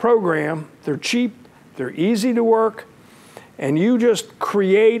QuickBooks program. They're cheap, they're easy to work, and you just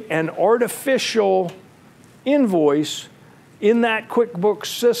create an artificial invoice in that QuickBooks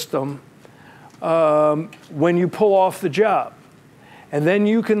system when you pull off the job. And then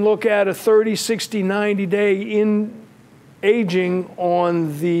you can look at a 30, 60, 90-day aging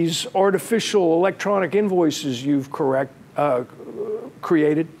on these artificial electronic invoices you've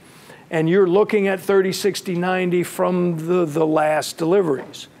created, and you're looking at 30, 60, 90 from the last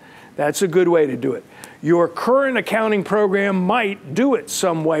deliveries. That's a good way to do it. Your current accounting program might do it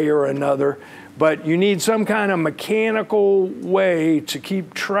some way or another, but you need some kind of mechanical way to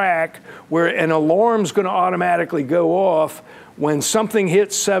keep track where an alarm's going to automatically go off. When something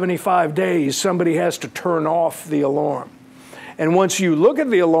hits 75 days, somebody has to turn off the alarm. And once you look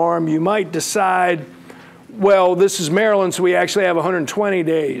at the alarm, you might decide, well, this is Maryland, so we actually have 120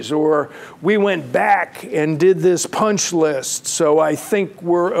 days, or we went back and did this punch list, so I think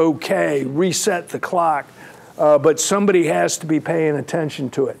we're okay, reset the clock, but somebody has to be paying attention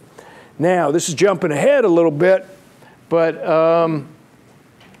to it. Now, this is jumping ahead a little bit, but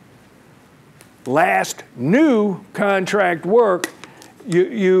last new contract work,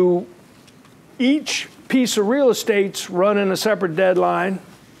 each piece of real estate's running a separate deadline.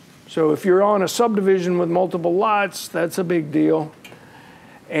 So if you're on a subdivision with multiple lots, that's a big deal.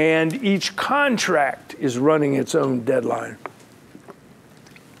 And each contract is running its own deadline,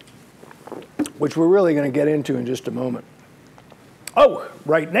 which we're really going to get into in just a moment. Oh,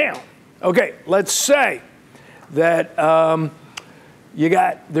 right now. Okay, let's say that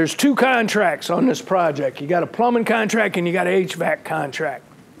there's two contracts on this project. You got a plumbing contract and you got an HVAC contract.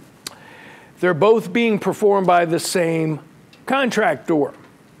 They're both being performed by the same contractor.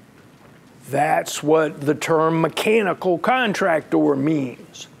 That's what the term mechanical contractor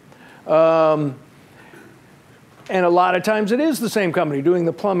means. And a lot of times it is the same company doing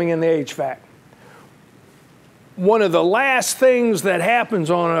the plumbing and the HVAC. One of the last things that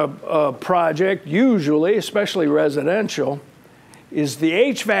happens on a project, usually, especially residential, is the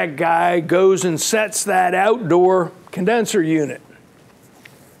HVAC guy goes and sets that outdoor condenser unit.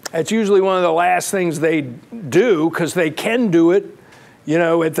 That's usually one of the last things they do because they can do it, you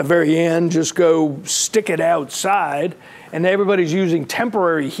know, at the very end, just go stick it outside, and everybody's using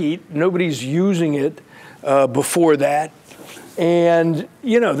temporary heat. Nobody's using it before that. And,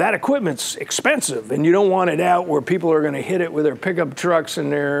 you know, that equipment's expensive, and you don't want it out where people are going to hit it with their pickup trucks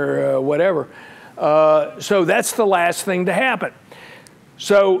and their whatever. So that's the last thing to happen.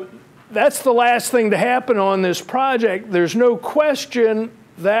 So that's the last thing to happen on this project. There's no question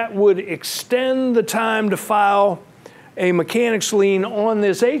that would extend the time to file a mechanics lien on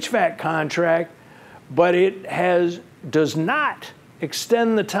this HVAC contract, but it does not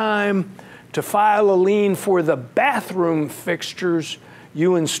extend the time to file a lien for the bathroom fixtures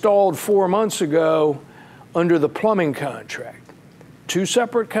you installed 4 months ago under the plumbing contract. 2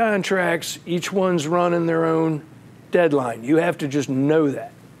 separate contracts, each one's running their own deadline. You have to just know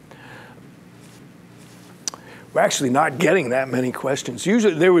that. We're actually not getting that many questions.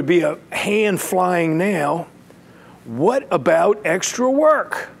 Usually there would be a hand flying now. What about extra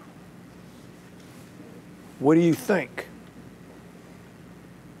work? What do you think?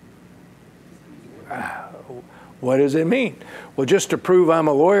 What does it mean? Well, just to prove I'm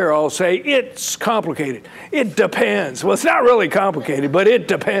a lawyer, I'll say it's complicated. It depends. Well, it's not really complicated, but it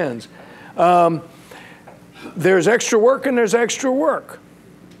depends. There's extra work and there's extra work.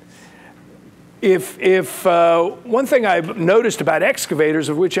 If one thing I've noticed about excavators,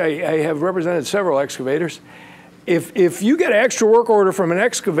 of which I have represented several excavators, if you get an extra work order from an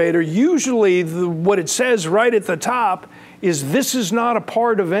excavator, usually what it says right at the top is this is not a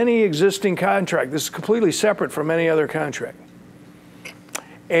part of any existing contract. This is completely separate from any other contract.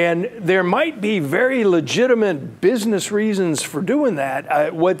 And there might be very legitimate business reasons for doing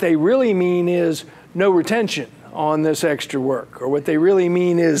that. What they really mean is no retention on this extra work, or what they really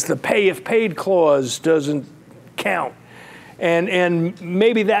mean is the pay if paid clause doesn't count. And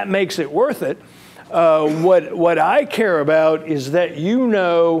maybe that makes it worth it. What I care about is that you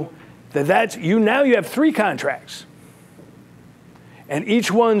know that now you have 3 contracts. And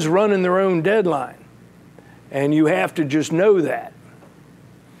each one's running their own deadline. And you have to just know that.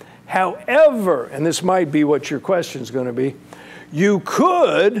 However, and this might be what your question's going to be, you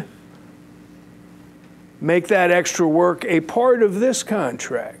could make that extra work a part of this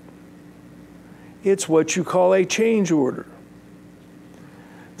contract. It's what you call a change order.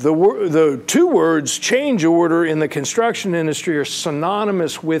 The 2 words change order in the construction industry are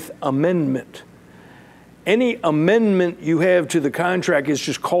synonymous with amendment. Any amendment you have to the contract is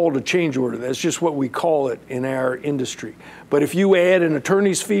just called a change order. That's just what we call it in our industry. But if you add an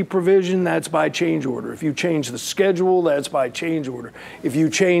attorney's fee provision, that's by change order. If you change the schedule, that's by change order. If you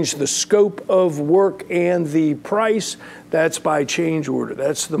change the scope of work and the price, that's by change order.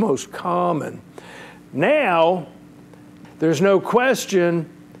 That's the most common. Now, there's no question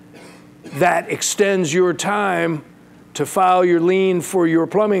that extends your time to file your lien for your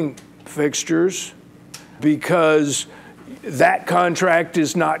plumbing fixtures, because that contract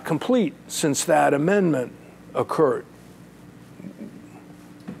is not complete since that amendment occurred.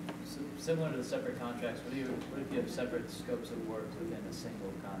 Similar to the separate contracts, what if you have separate scopes of work within a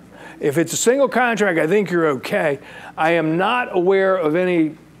single contract? If it's a single contract, I think you're okay. I am not aware of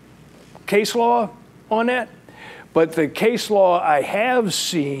any case law on that, but the case law I have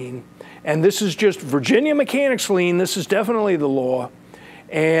seen, and this is just Virginia mechanics lien, this is definitely the law,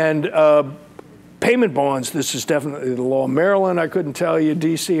 and payment bonds, this is definitely the law. Maryland, I couldn't tell you.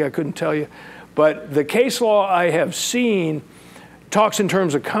 DC, I couldn't tell you. But the case law I have seen talks in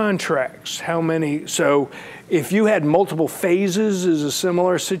terms of contracts. How many? So if you had multiple phases is a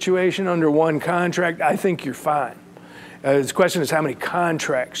similar situation under one contract, I think you're fine. The question is how many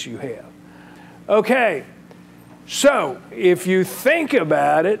contracts you have. Okay, so if you think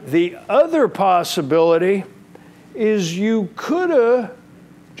about it, the other possibility is you could have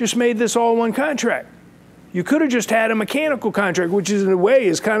just made this all one contract. You could have just had a mechanical contract, which is in a way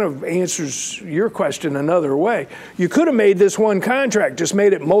is kind of answers your question another way. You could have made this one contract, just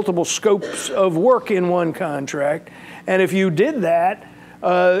made it multiple scopes of work in one contract. And if you did that,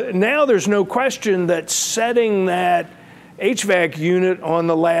 now there's no question that setting that HVAC unit on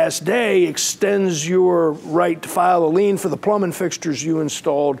the last day extends your right to file a lien for the plumbing fixtures you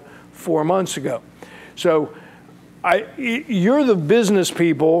installed 4 months ago. So you're the business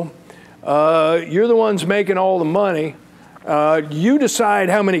people, you're the ones making all the money. You decide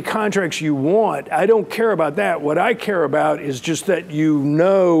how many contracts you want. I don't care about that. What I care about is just that you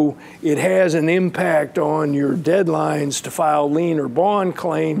know it has an impact on your deadlines to file lien or bond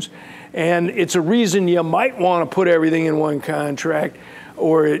claims, and it's a reason you might want to put everything in one contract,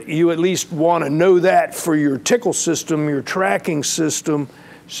 or you at least want to know that for your tickle system, your tracking system,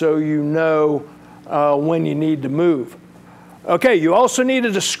 so you know when you need to move. Okay, you also need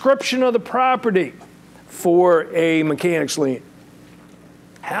a description of the property for a mechanics lien.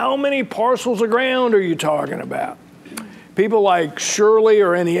 How many parcels of ground are you talking about? People like Shirley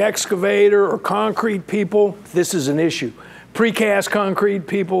or any excavator or concrete people, this is an issue. Precast concrete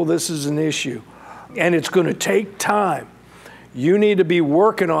people, this is an issue. And it's going to take time. You need to be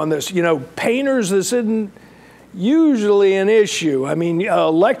working on this. You know, painters, this isn't usually an issue. I mean,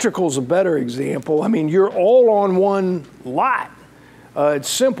 electrical's a better example. I mean, you're all on one lot. It's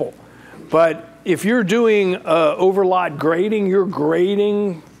simple. But if you're doing overlot grading, you're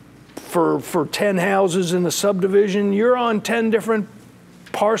grading for 10 houses in the subdivision, you're on 10 different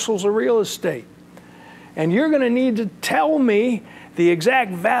parcels of real estate. And you're going to need to tell me the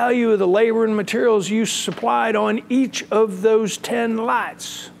exact value of the labor and materials you supplied on each of those 10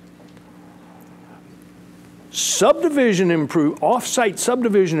 lots. Off-site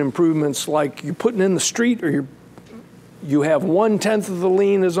subdivision improvements, like you're putting in the street, or you have 1/10 of the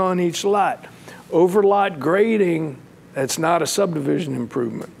lien is on each lot. Overlot grading, that's not a subdivision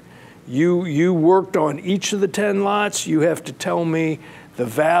improvement. You worked on each of the 10 lots. You have to tell me the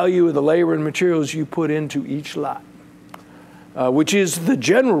value of the labor and materials you put into each lot, which is the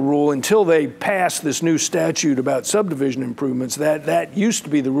general rule until they passed this new statute about subdivision improvements. That used to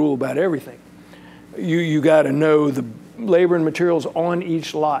be the rule about everything. You got to know the labor and materials on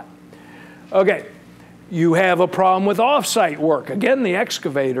each lot. Okay, you have a problem with off-site work. Again, the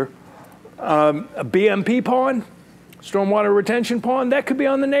excavator, a BMP pond, stormwater retention pond, that could be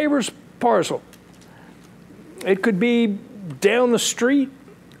on the neighbor's parcel. It could be down the street,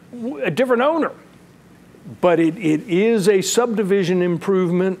 a different owner. But it is a subdivision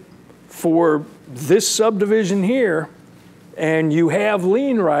improvement for this subdivision here, and you have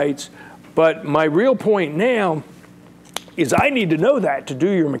lien rights. But my real point now is I need to know that to do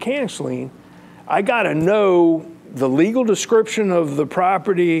your mechanics lien. I got to know the legal description of the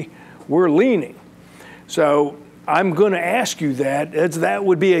property we're liening. So I'm going to ask you that. That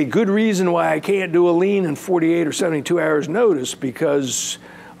would be a good reason why I can't do a lien in 48 or 72 hours notice, because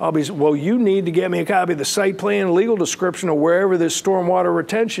I'll be, well, you need to get me a copy of the site plan, legal description of wherever this stormwater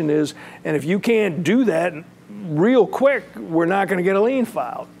retention is, and if you can't do that real quick, we're not going to get a lien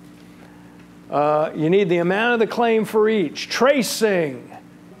filed. You need the amount of the claim for each. Tracing.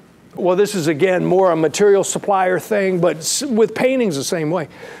 Well, this is, again, more a material supplier thing, but with paintings the same way.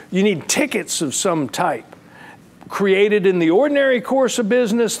 You need tickets of some type, created in the ordinary course of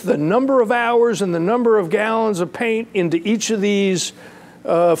business, the number of hours and the number of gallons of paint into each of these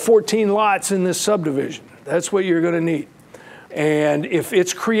 14 lots in this subdivision. That's what you're going to need. And if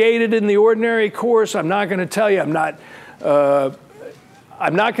it's created in the ordinary course, I'm not going to tell you. I'm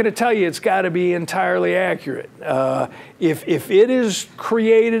not going to tell you it's got to be entirely accurate. If it is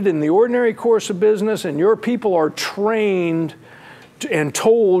created in the ordinary course of business and your people are trained and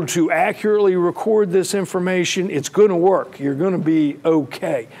told to accurately record this information, it's going to work. You're going to be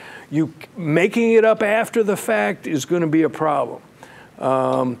okay. Making it up after the fact is going to be a problem.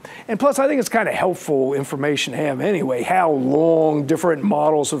 And plus, I think it's kind of helpful information to have anyway, how long different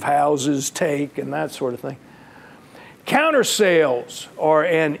models of houses take and that sort of thing. Counter sales are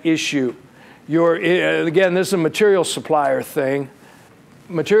an issue. Again, this is a material supplier thing.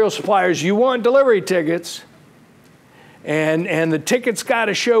 Material suppliers, you want delivery tickets, and the ticket's got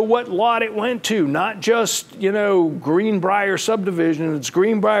to show what lot it went to, not just, Greenbrier subdivision. It's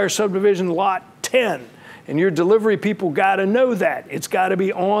Greenbrier subdivision lot 10, and your delivery people got to know that. It's got to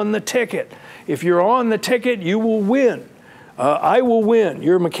be on the ticket. If you're on the ticket, you will win. I will win.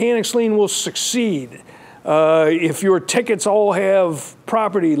 Your mechanics lien will succeed. If your tickets all have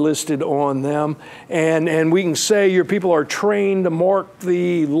property listed on them, and we can say your people are trained to mark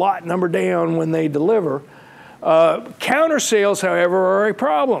the lot number down when they deliver. Counter sales, however, are a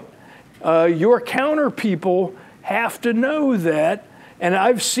problem. Your counter people have to know that, and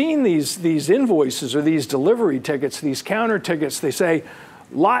I've seen these invoices or these delivery tickets, these counter tickets. They say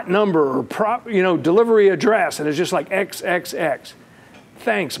lot number or delivery address, and it's just like XXX.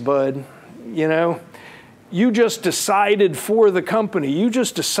 Thanks, bud. You just decided for the company, you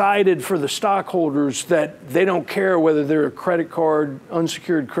just decided for the stockholders that they don't care whether they're a credit card,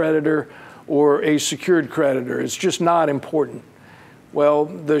 unsecured creditor, or a secured creditor. It's just not important. Well,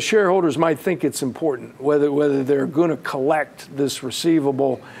 the shareholders might think it's important, whether they're going to collect this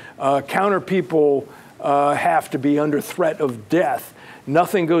receivable. Counter people have to be under threat of death.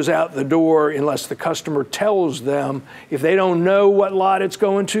 Nothing goes out the door unless the customer tells them. If they don't know what lot it's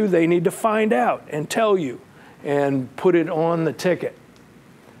going to, they need to find out and tell you and put it on the ticket.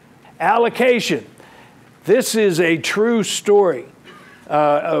 Allocation. This is a true story.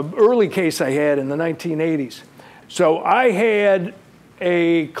 An early case I had in the 1980s. So I had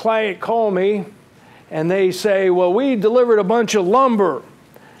a client call me and they say, well, we delivered a bunch of lumber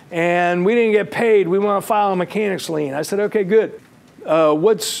and we didn't get paid. We want to file a mechanics lien. I said, okay, good.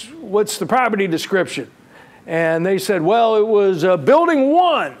 What's the property description? And they said, well, it was building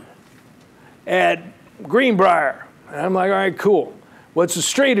 1. at Greenbrier. And I'm like, all right, cool. What's the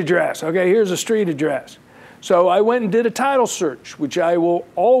street address? Okay, here's the street address. So I went and did a title search, which I will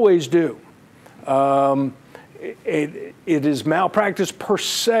always do. It is malpractice per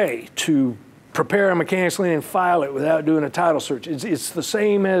se to prepare a mechanics lien and file it without doing a title search. It's the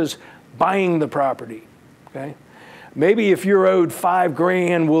same as buying the property, okay? Maybe if you're owed $5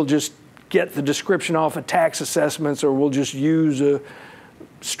 grand, we'll just get the description off of tax assessments, or we'll just use a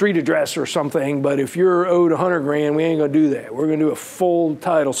street address or something. But if you're owed 100 grand, we ain't gonna do that. We're gonna do a full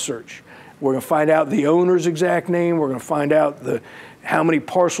title search. We're gonna find out the owner's exact name. We're gonna find out how many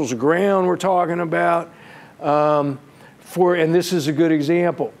parcels of ground we're talking about. And this is a good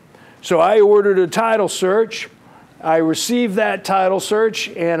example. So I ordered a title search. I received that title search,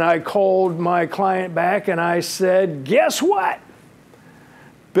 and I called my client back and I said, guess what?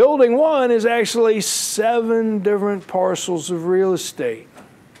 Building 1 is actually 7 different parcels of real estate.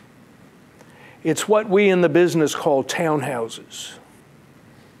 It's what we in the business call townhouses.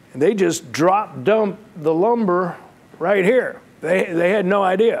 And they just dump the lumber right here. They had no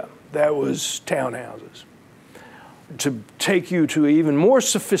idea that was townhouses. To take you to an even more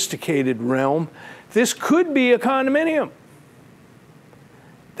sophisticated realm, this could be a condominium.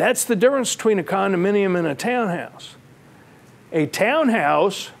 That's the difference between a condominium and a townhouse. A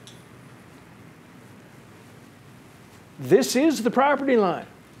townhouse, this is the property line.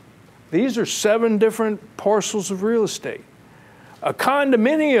 These are 7 different parcels of real estate. A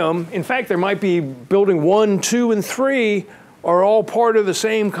condominium, in fact, there might be building 1, 2, and 3 are all part of the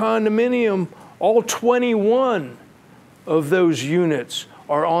same condominium. All 21 of those units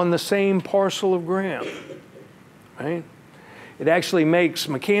are on the same parcel of ground, right? It actually makes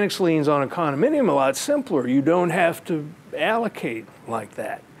mechanics liens on a condominium a lot simpler. You don't have to allocate like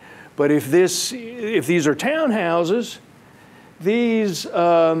that. But if these are townhouses, these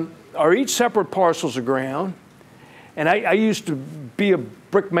are each separate parcels of ground. And I used to be a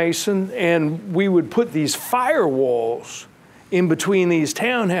brick mason, and we would put these firewalls in between these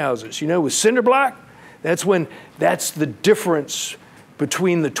townhouses. You know, with cinder block, that's the difference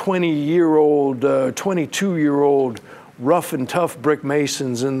between the 20-year-old, 22-year-old rough and tough brick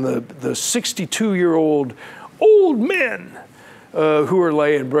masons and the 62-year-old old men who are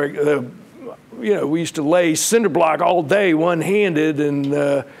laying brick. You know, we used to lay cinder block all day one-handed,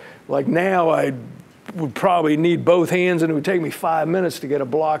 and like now I would probably need both hands, and it would take me 5 minutes to get a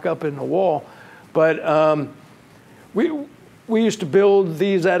block up in the wall. But we used to build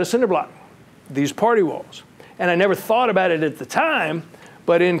these out of cinder block, these party walls. And I never thought about it at the time,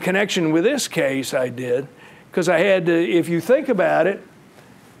 but in connection with this case I did, because I had to, if you think about it,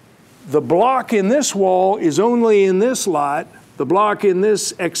 the block in this wall is only in this lot. The block in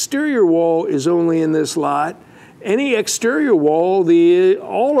this exterior wall is only in this lot. Any exterior wall,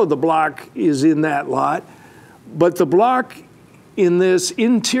 all of the block is in that lot, but the block in this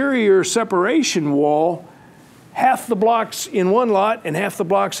interior separation wall, half the block's in one lot and half the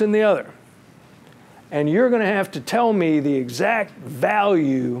block's in the other. And you're going to have to tell me the exact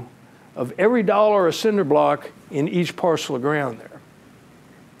value of every dollar of cinder block in each parcel of ground there.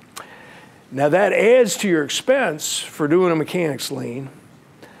 Now that adds to your expense for doing a mechanics lien,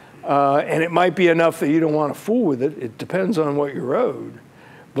 and it might be enough that you don't want to fool with it. It depends on what you're owed.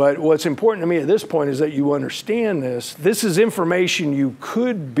 But what's important to me at this point is that you understand this. This is information you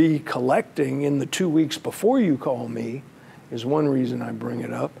could be collecting in the 2 weeks before you call me, is one reason I bring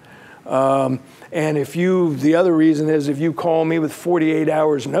it up. And the other reason is if you call me with 48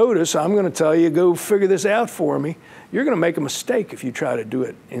 hours notice, I'm going to tell you, go figure this out for me. You're going to make a mistake if you try to do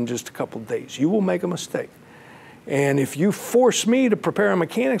it in just a couple of days. You will make a mistake. And if you force me to prepare a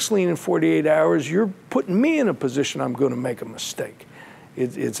mechanics lien in 48 hours, you're putting me in a position I'm going to make a mistake.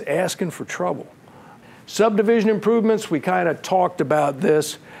 It's asking for trouble. Subdivision improvements, we kind of talked about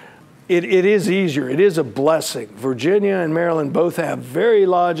this. It is easier. It is a blessing. Virginia and Maryland both have very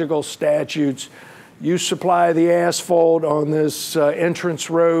logical statutes. You supply the asphalt on this entrance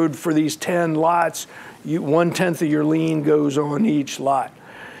road for these 10 lots. 1/10 of your lien goes on each lot.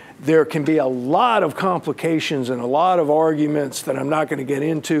 There can be a lot of complications and a lot of arguments that I'm not going to get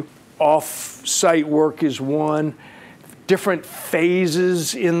into. Off-site work is one. Different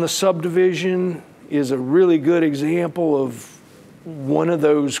phases in the subdivision is a really good example of one of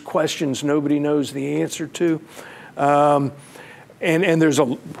those questions nobody knows the answer to. And there's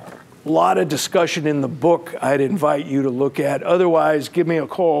a lot of discussion in the book I'd invite you to look at. Otherwise, give me a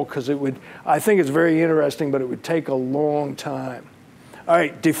call, because I think it's very interesting, but it would take a long time. All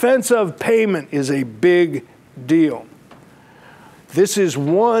right, defense of payment is a big deal. This is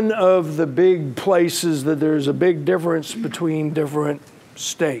one of the big places that there's a big difference between different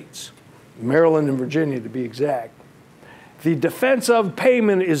states. Maryland and Virginia to be exact. The defense of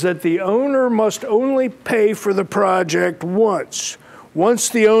payment is that the owner must only pay for the project once. Once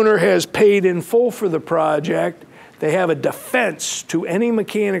the owner has paid in full for the project, they have a defense to any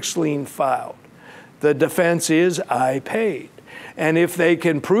mechanics lien filed. The defense is, I paid. And if they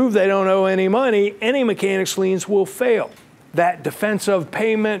can prove they don't owe any money, any mechanics liens will fail. That defense of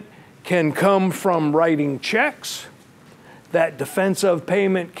payment can come from writing checks. That defense of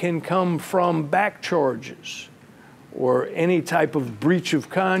payment can come from back charges or any type of breach of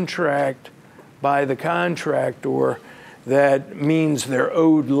contract by the contractor that means they're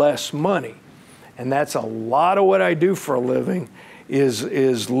owed less money. And that's a lot of what I do for a living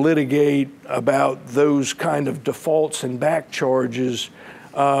is litigate about those kind of defaults and back charges.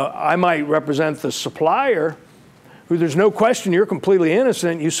 I might represent the supplier who there's no question you're completely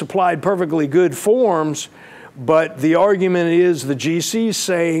innocent. You supplied perfectly good forms, but the argument is the GC's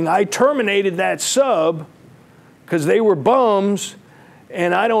saying, I terminated that sub because they were bums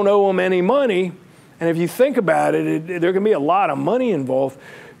and I don't owe them any money. And if you think about it, there can be a lot of money involved.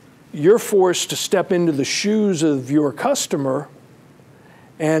 You're forced to step into the shoes of your customer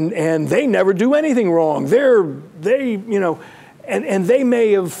and they never do anything wrong. They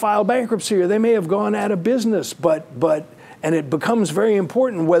may have filed bankruptcy or they may have gone out of business, and it becomes very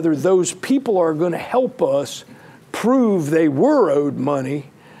important whether those people are going to help us prove they were owed money,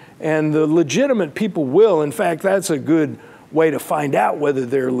 and the legitimate people will. In fact, that's a good way to find out whether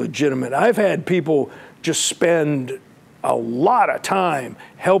they're legitimate. I've had people just spend a lot of time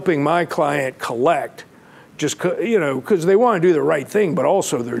helping my client collect, just because they want to do the right thing, but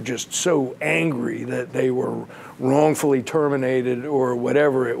also they're just so angry that they were wrongfully terminated or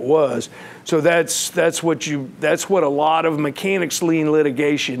whatever it was. So that's what a lot of mechanics lien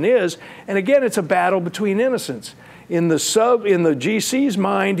litigation is. And again, it's a battle between innocents. In the GC's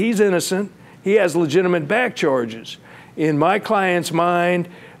mind, he's innocent. He has legitimate back charges. In my client's mind,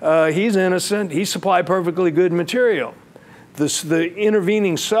 he's innocent. He supplied perfectly good material. The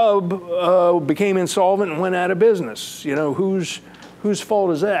intervening sub became insolvent and went out of business. Whose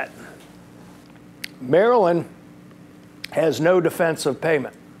fault is that? Maryland has no defense of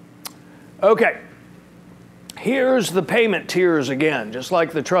payment. Okay, here's the payment tiers again, just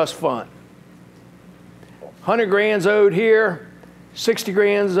like the trust fund. 100 grand's owed here, 60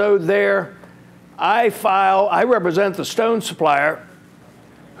 grand's owed there. I represent the stone supplier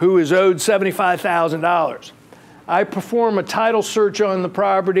who is owed $75,000. I perform a title search on the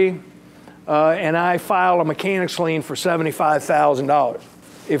property and I file a mechanics lien for $75,000.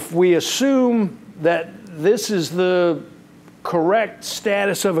 If we assume that this is the correct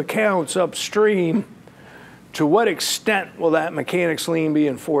status of accounts upstream, to what extent will that mechanics lien be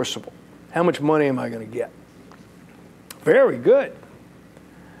enforceable? How much money am I going to get? Very good.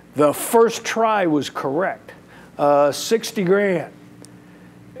 The first try was correct, 60 grand.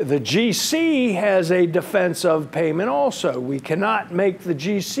 The GC has a defense of payment also. We cannot make the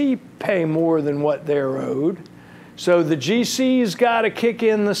GC pay more than what they're owed. So the GC's got to kick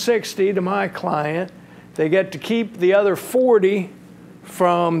in the 60 to my client. They get to keep the other 40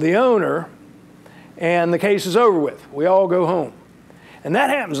 from the owner, and the case is over with. We all go home. And that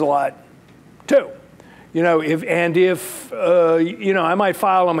happens a lot too. I might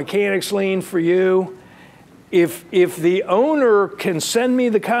file a mechanics lien for you. If the owner can send me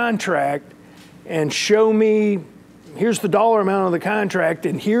the contract and show me, here's the dollar amount of the contract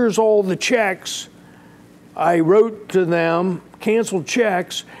and here's all the checks I wrote to them, canceled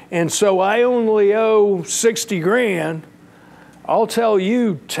checks, and so I only owe 60 grand, I'll tell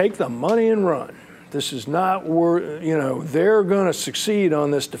you, take the money and run. This is not worth, they're going to succeed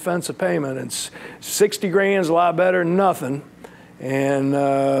on this defense of payment, and 60 grand's a lot better than nothing, and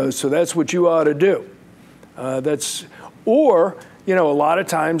so that's what you ought to do. A lot of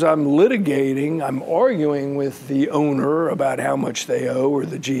times I'm litigating, I'm arguing with the owner about how much they owe or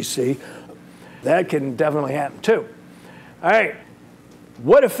the GC. That can definitely happen too. All right,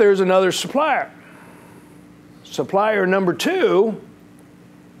 what if there's another supplier? Supplier number 2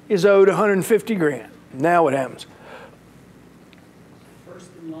 is owed 150 grand. Now what happens?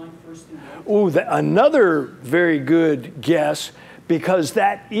 First in line, first in line. Ooh, another very good guess, because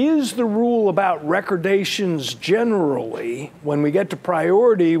that is the rule about recordations generally. When we get to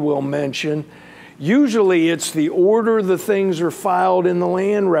priority, we'll mention, usually it's the order the things are filed in the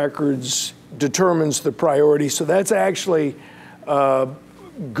land records determines the priority. So that's actually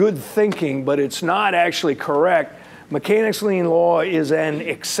good thinking, but it's not actually correct. Mechanics lien law is an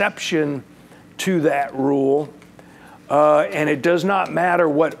exception to that rule, and it does not matter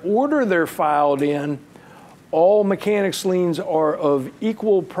what order they're filed in. All mechanics liens are of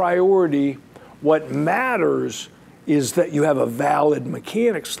equal priority. What matters is that you have a valid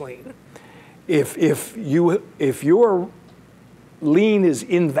mechanics lien. If your lien is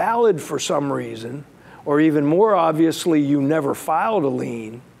invalid for some reason, or even more obviously, you never filed a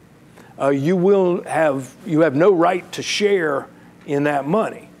lien, you have no right to share in that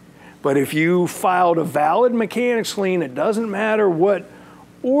money. But if you filed a valid mechanics lien, it doesn't matter what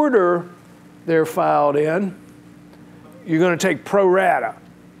order they're filed in, you're going to take pro rata.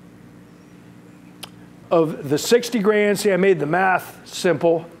 Of the 60 grand, see, I made the math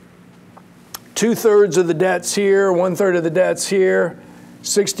simple. 2/3 of the debt's here, 1/3 of the debt's here.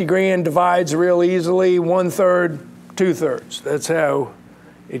 60 grand divides real easily, 1/3, 2/3. That's how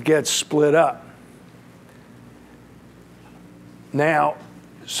it gets split up. Now,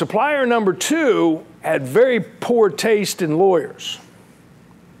 supplier number 2 had very poor taste in lawyers.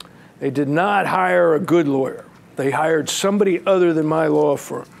 They did not hire a good lawyer. They hired somebody other than my law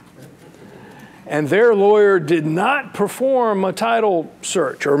firm. And their lawyer did not perform a title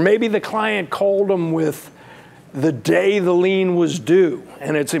search, or maybe the client called them with the day the lien was due,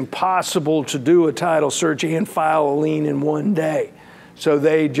 and it's impossible to do a title search and file a lien in one day. So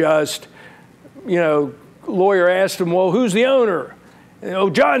they just, lawyer asked him, well, who's the owner?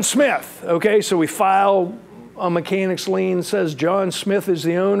 John Smith. Okay, so we file a mechanics lien, says John Smith is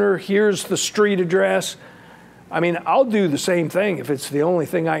the owner. Here's the street address. I mean, I'll do the same thing if it's the only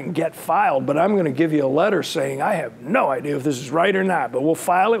thing I can get filed, but I'm going to give you a letter saying I have no idea if this is right or not, but we'll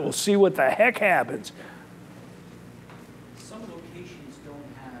file it. We'll see what the heck happens. Some locations don't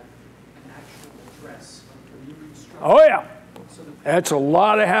have an actual address. Like when you construct, Oh, yeah. so That's a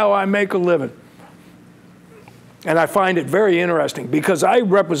lot of how I make a living. And I find it very interesting because I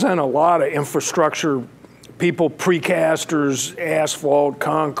represent a lot of infrastructure people, precasters, asphalt,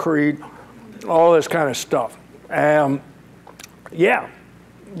 concrete, all this kind of stuff. Yeah,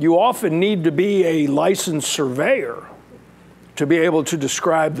 you often need to be a licensed surveyor to be able to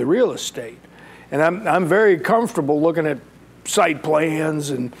describe the real estate. And I'm very comfortable looking at site plans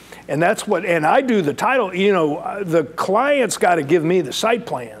and that's what, and I do the title, the client's got to give me the site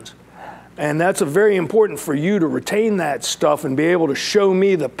plans. And that's very important for you to retain that stuff and be able to show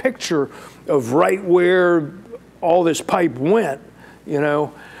me the picture of right where all this pipe went,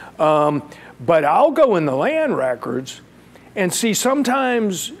 But I'll go in the land records and see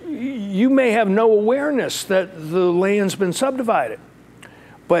sometimes you may have no awareness that the land's been subdivided.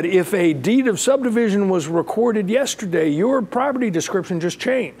 But if a deed of subdivision was recorded yesterday, your property description just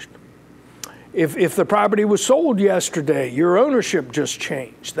changed. If the property was sold yesterday, your ownership just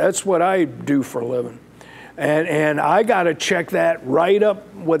changed. That's what I do for a living. And I got to check that right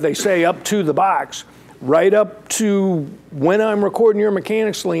up, what they say, up to the box, right up to when I'm recording your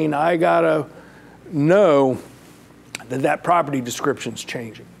mechanics lien, I got to know that property description's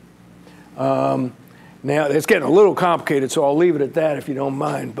changing. Now, it's getting a little complicated, so I'll leave it at that if you don't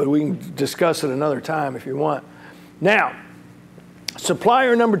mind, but we can discuss it another time if you want. Now,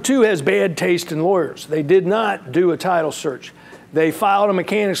 supplier number 2 has bad taste in lawyers. They did not do a title search. They filed a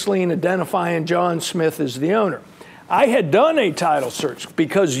mechanics lien identifying John Smith as the owner. I had done a title search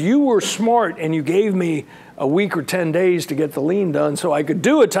because you were smart and you gave me a week or 10 days to get the lien done so I could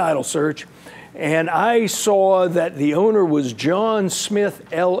do a title search. And I saw that the owner was John Smith,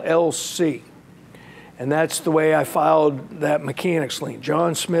 LLC. And that's the way I filed that mechanics lien,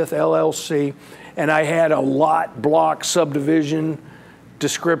 John Smith, LLC. And I had a lot block subdivision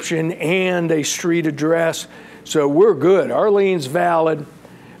description and a street address. So we're good. Our lien's valid.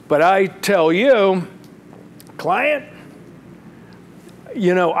 But I tell you, client,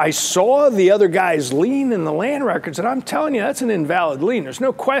 I saw the other guy's lien in the land records, and I'm telling you, that's an invalid lien. There's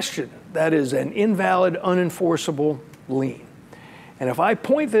no question that is an invalid, unenforceable lien. And if I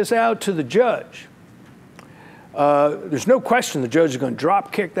point this out to the judge, there's no question the judge is going to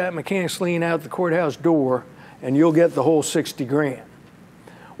drop kick that mechanics lien out the courthouse door, and you'll get the whole 60 grand.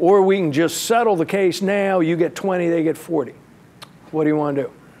 Or we can just settle the case now. You get 20, they get 40. What do you want to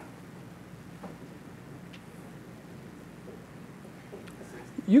do?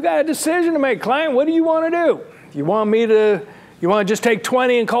 You got a decision to make, client. What do you want to do? You want to just take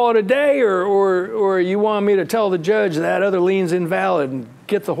 20 and call it a day, or you want me to tell the judge that other lien's invalid and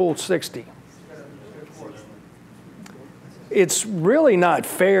get the whole 60? It's really not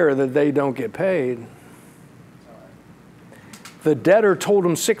fair that they don't get paid. The debtor told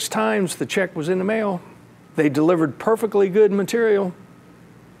them 6 times the check was in the mail. They delivered perfectly good material.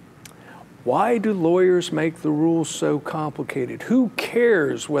 Why do lawyers make the rules so complicated? Who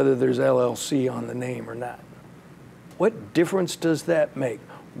cares whether there's LLC on the name or not? What difference does that make?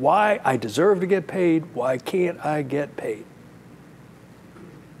 Why? I deserve to get paid. Why can't I get paid?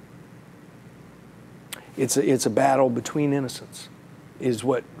 It's a battle between innocents, is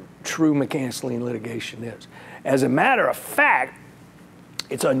what true mechanics lien litigation is. As a matter of fact,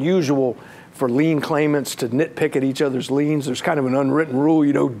 it's unusual for lien claimants to nitpick at each other's liens. There's kind of an unwritten rule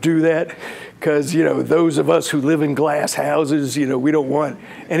you don't do that because, you know, those of us who live in glass houses, you know, we don't want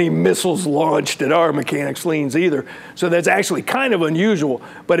any missiles launched at our mechanics liens either. So that's actually kind of unusual.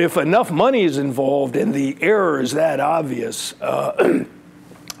 But if enough money is involved and the error is that obvious,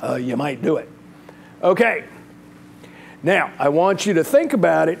 you might do it. Okay. Now, I want you to think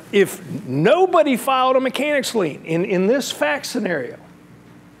about it. If nobody filed a mechanics lien in this fact scenario,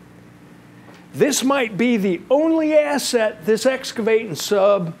 this might be the only asset this excavating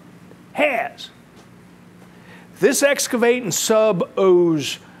sub has. This excavating sub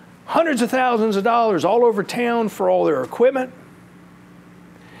owes hundreds of thousands of dollars all over town for all their equipment.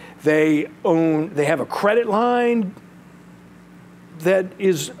 They have a credit line that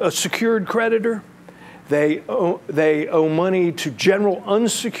is a secured creditor. They owe money to general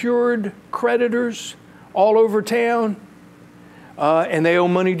unsecured creditors all over town, and they owe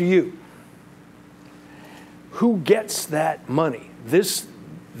money to you. Who gets that money? This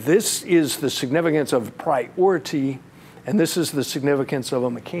is the significance of priority, and this is the significance of a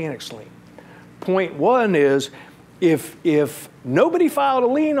mechanics lien. Point one is, if nobody filed a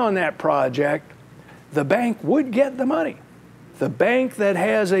lien on that project, the bank would get the money. The bank that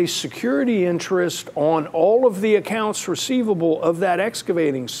has a security interest on all of the accounts receivable of that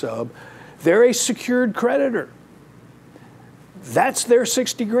excavating sub, they're a secured creditor. That's their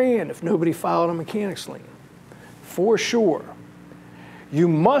 60 grand if nobody filed a mechanics lien, for sure. You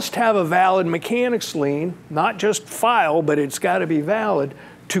must have a valid mechanics lien, not just file, but it's got to be valid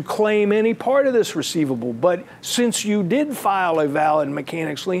to claim any part of this receivable. But since you did file a valid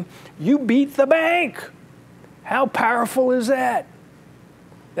mechanics lien, you beat the bank. How powerful is that?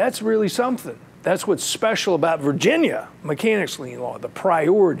 That's really something. That's what's special about Virginia mechanics lien law, the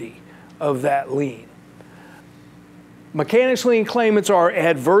priority of that lien. Mechanics lien claimants are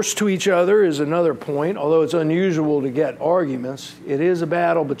adverse to each other is another point. Although it's unusual to get arguments, it is a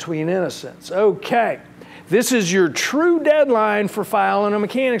battle between innocents. Okay, this is your true deadline for filing a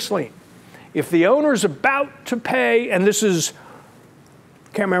mechanics lien. If the owner's about to pay, and this is,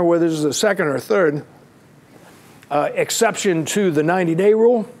 can't remember whether this is the second or third, exception to the 90-day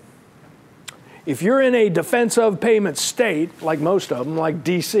rule. If you're in a defense of payment state, like most of them, like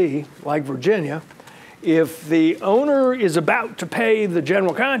DC, like Virginia, if the owner is about to pay the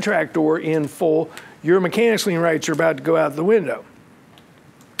general contractor in full, your mechanics lien rights are about to go out the window.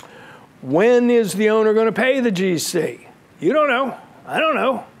 When is the owner going to pay the GC? You don't know. I don't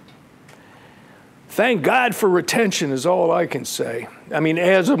know. Thank God for retention is all I can say. I mean,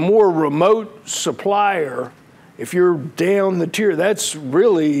 as a more remote supplier, if you're down the tier, that's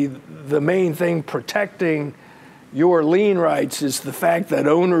really the main thing protecting your lien rights is the fact that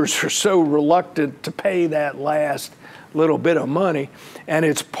owners are so reluctant to pay that last little bit of money. And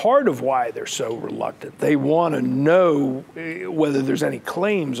it's part of why they're so reluctant. They want to know whether there's any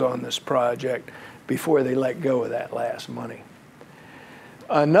claims on this project before they let go of that last money.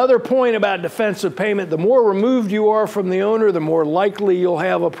 Another point about defensive payment, the more removed you are from the owner, the more likely you'll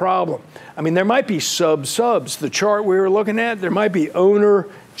have a problem. I mean, there might be subs. The chart we were looking at, there might be owner,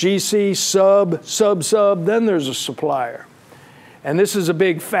 GC, sub, then there's a supplier. And this is a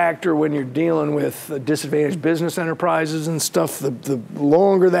big factor when you're dealing with disadvantaged business enterprises and stuff. The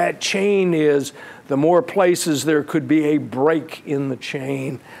longer that chain is, the more places there could be a break in the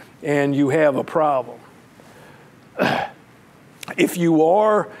chain and you have a problem. If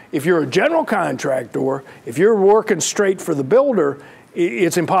you're a general contractor, if you're working straight for the builder,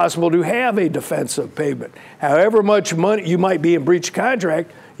 it's impossible to have a defensive payment. However much money you might be in breach of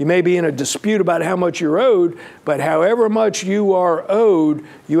contract, you may be in a dispute about how much you're owed, but however much you are owed,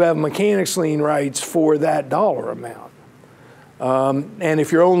 you have mechanics lien rights for that dollar amount. And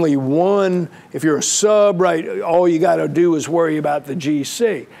if you're only one, if you're a sub, right, all you got to do is worry about the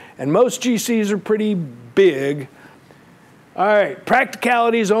GC. And most GCs are pretty big. All right,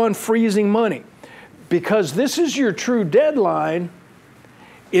 practicalities on freezing money. Because this is your true deadline,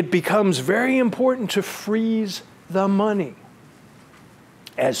 it becomes very important to freeze the money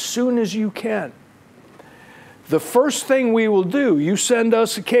as soon as you can. The first thing we will do, you send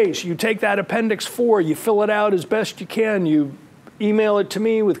us a case, you take that Appendix 4, you fill it out as best you can, you email it to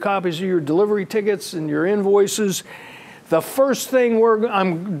me with copies of your delivery tickets and your invoices. The first thing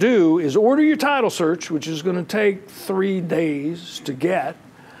I'm going to do is order your title search, which is going to take 3 days to get.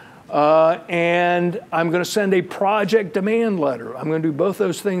 and I'm going to send a project demand letter. I'm going to do both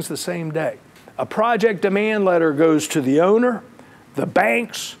those things the same day. A project demand letter goes to the owner, the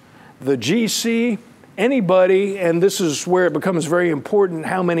banks, the GC, anybody, and this is where it becomes very important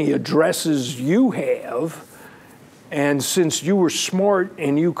how many addresses you have. And since you were smart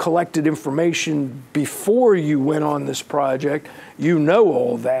and you collected information before you went on this project, you know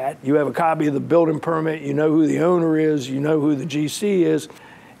all that. You have a copy of the building permit, you know who the owner is, you know who the GC is.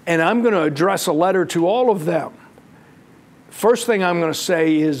 And I'm going to address a letter to all of them. First thing I'm going to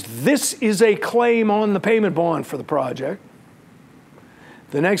say is, this is a claim on the payment bond for the project.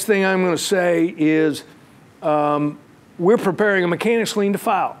 The next thing I'm going to say is, we're preparing a mechanics lien to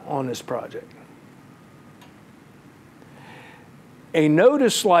file on this project. A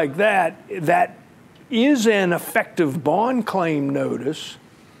notice like that, that is an effective bond claim notice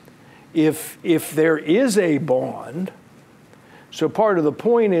if there is a bond. So part of the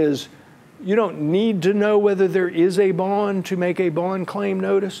point is, you don't need to know whether there is a bond to make a bond claim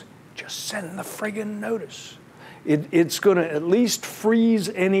notice. Just send the friggin' notice. It's going to at least freeze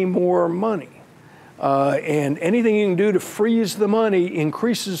any more money. And anything you can do to freeze the money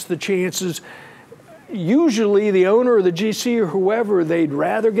increases the chances. Usually the owner or the GC or whoever, they'd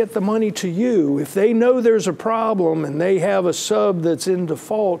rather get the money to you. If they know there's a problem and they have a sub that's in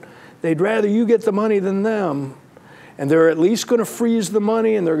default, they'd rather you get the money than them. And they're at least going to freeze the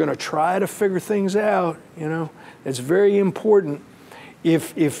money, and they're going to try to figure things out. You know, it's very important.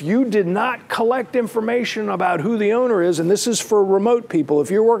 If you did not collect information about who the owner is, and this is for remote people, if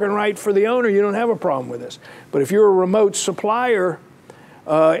you're working right for the owner, you don't have a problem with this. But if you're a remote supplier,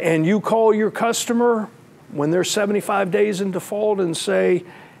 and you call your customer when they're 75 days in default and say,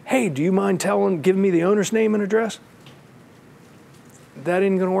 hey, do you mind giving me the owner's name and address? That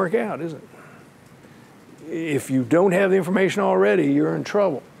ain't going to work out, is it? If you don't have the information already, you're in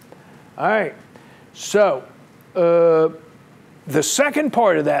trouble. All right, so the second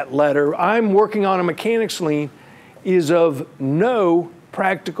part of that letter, I'm working on a mechanics lien, is of no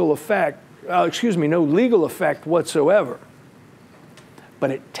practical effect, no legal effect whatsoever.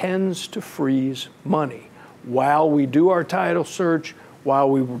 But it tends to freeze money. While we do our title search, while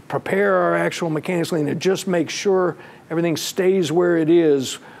we prepare our actual mechanics lien, and just make sure everything stays where it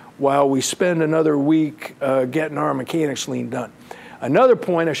is while we spend another week getting our mechanics lien done. Another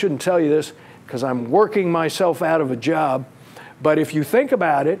point, I shouldn't tell you this because I'm working myself out of a job, but if you think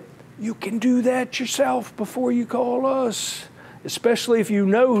about it, you can do that yourself before you call us, especially if you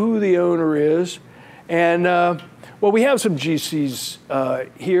know who the owner is. And well, we have some GCs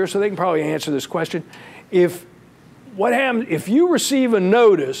here, so they can probably answer this question. What happens if you receive a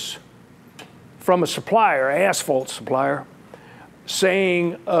notice from a supplier, asphalt supplier,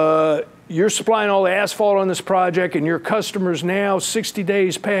 saying you're supplying all the asphalt on this project and your customer's now 60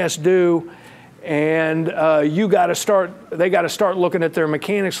 days past due, and they got to start looking at their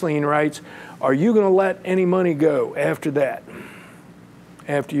mechanics lien rights, are you going to let any money go after that,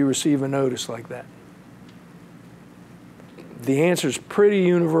 after you receive a notice like that? The answer is pretty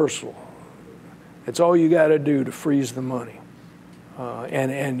universal. It's all you got to do to freeze the money.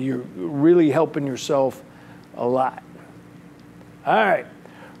 And you're really helping yourself a lot. All right,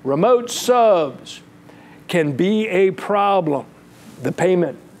 remote subs can be a problem, the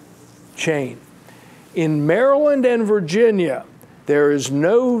payment chain. In Maryland and Virginia, there is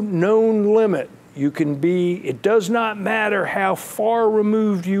no known limit. You can be, it does not matter how far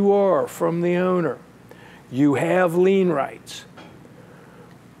removed you are from the owner. You have lien rights.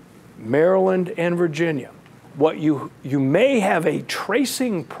 Maryland and Virginia. What you may have a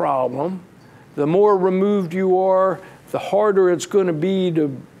tracing problem. The more removed you are, the harder it's going to be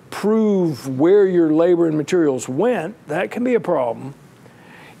to prove where your labor and materials went. That can be a problem.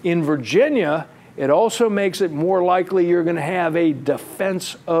 In Virginia, it also makes it more likely you're going to have a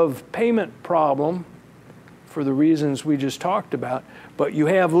defense of payment problem for the reasons we just talked about, but you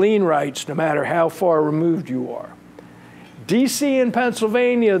have lien rights no matter how far removed you are. DC and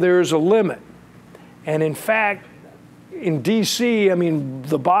Pennsylvania, there's a limit. And in fact, in DC, I mean,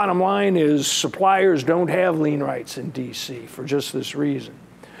 the bottom line is suppliers don't have lien rights in DC for just this reason.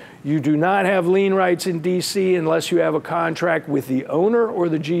 You do not have lien rights in DC unless you have a contract with the owner or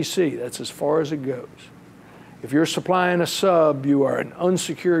the GC. That's as far as it goes. If you're supplying a sub, you are an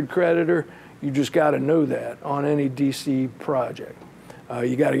unsecured creditor. You just got to know that on any DC project.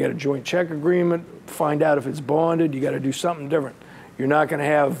 You got to get a joint check agreement, find out if it's bonded. You got to do something different. You're not going to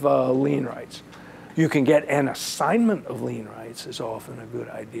have lien rights. You can get an assignment of lien rights is often a good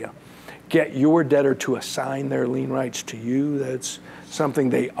idea. Get your debtor to assign their lien rights to you. That's something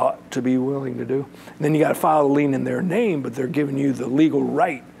they ought to be willing to do. And then you got to file a lien in their name, but they're giving you the legal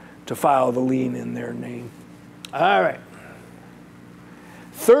right to file the lien in their name. All right.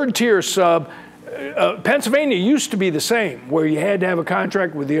 Third tier sub, Pennsylvania used to be the same, where you had to have a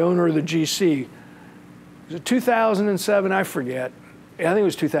contract with the owner of the GC. Was it 2007? I forget. I think it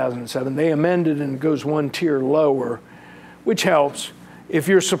was 2007. They amended and it goes one tier lower, which helps. If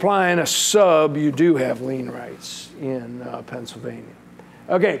you're supplying a sub, you do have lien rights in Pennsylvania.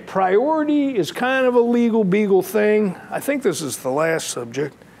 Okay, priority is kind of a legal beagle thing. I think this is the last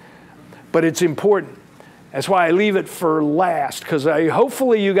subject, but it's important. That's why I leave it for last, because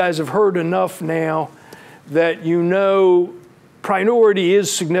hopefully you guys have heard enough now that you know priority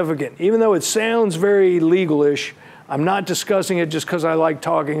is significant. Even though it sounds very legal-ish, I'm not discussing it just because I like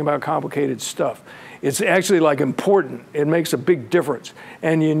talking about complicated stuff. It's actually like important. It makes a big difference.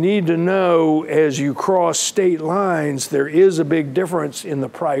 And you need to know as you cross state lines, there is a big difference in the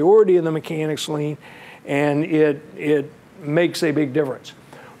priority of the mechanics lien, and it makes a big difference.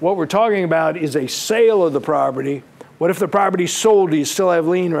 What we're talking about is a sale of the property. What if the property's sold? Do you still have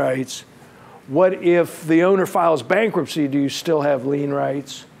lien rights? What if the owner files bankruptcy? Do you still have lien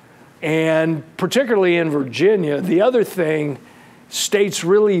rights? And particularly in Virginia, the other thing, states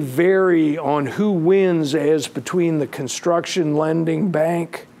really vary on who wins as between the construction lending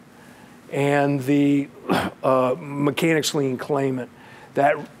bank and the mechanics lien claimant.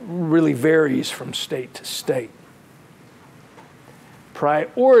 That really varies from state to state.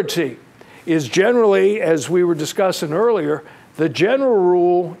 Priority is generally, as we were discussing earlier, the general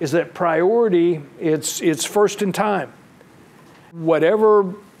rule is that priority, it's first in time.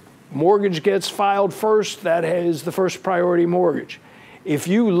 Whatever mortgage gets filed first, that is the first priority mortgage. If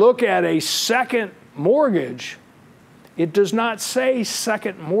you look at a second mortgage, it does not say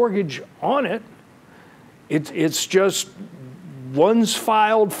second mortgage on it. It's just one's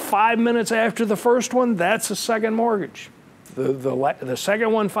filed 5 minutes after the first one, that's a second mortgage. The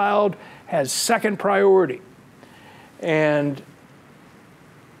second one filed has second priority. And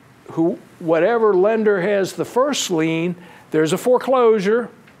whatever lender has the first lien, there's a foreclosure.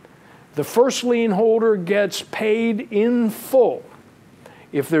 The first lien holder gets paid in full.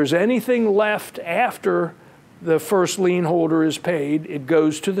 If there's anything left after the first lien holder is paid, it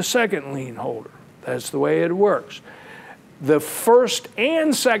goes to the second lien holder. That's the way it works. The first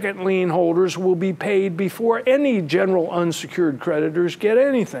and second lien holders will be paid before any general unsecured creditors get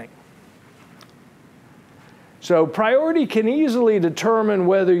anything. So priority can easily determine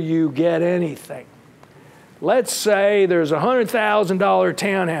whether you get anything. Let's say there's a $100,000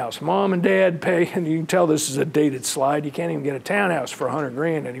 townhouse. Mom and dad pay, and you can tell this is a dated slide. You can't even get a townhouse for $100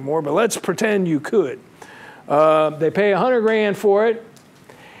 grand anymore, but let's pretend you could. They pay $100 grand for it.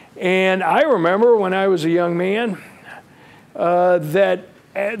 And I remember when I was a young man, that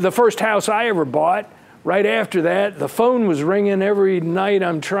the first house I ever bought, right after that, the phone was ringing every night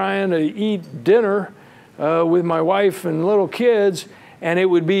I'm trying to eat dinner with my wife and little kids, and it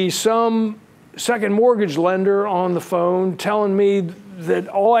would be some second mortgage lender on the phone telling me that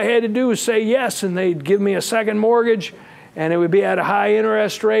all I had to do was say yes, and they'd give me a second mortgage, and it would be at a high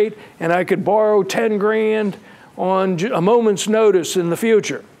interest rate, and I could borrow 10 grand on a moment's notice in the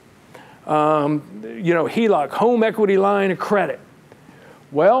future. You know, HELOC, home equity line of credit.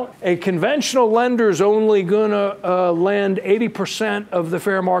 Well, a conventional lender is only going to lend 80% of the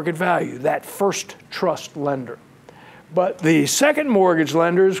fair market value, that first trust lender. But the second mortgage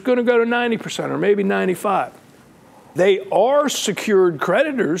lender is going to go to 90% or maybe 95%. They are secured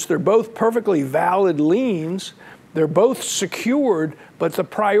creditors. They're both perfectly valid liens. They're both secured, but the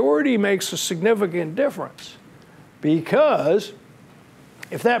priority makes a significant difference because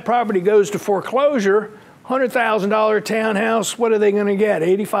if that property goes to foreclosure, $100,000 townhouse, what are they going to get?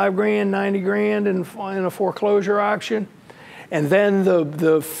 85 grand, 90 grand in a foreclosure auction? And then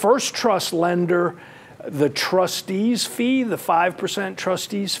the first trust lender, the trustee's fee, the 5%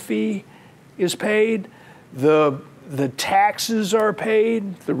 trustee's fee is paid. The taxes are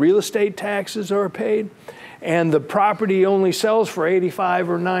paid. The real estate taxes are paid. And the property only sells for 85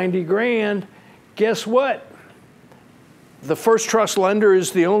 or 90 grand. Guess what? The first trust lender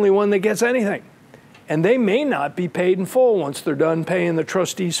is the only one that gets anything. And they may not be paid in full once they're done paying the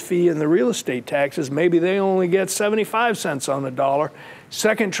trustee's fee and the real estate taxes. Maybe they only get 75 cents on the dollar.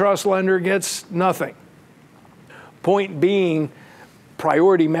 Second trust lender gets nothing. Point being,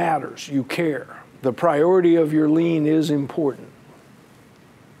 priority matters. You care. The priority of your lien is important.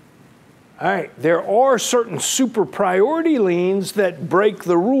 All right, there are certain super priority liens that break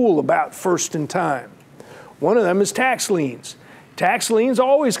the rule about first in time. One of them is tax liens. Tax liens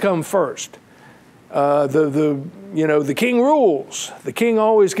always come first. The king rules. The king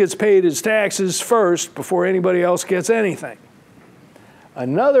always gets paid his taxes first before anybody else gets anything.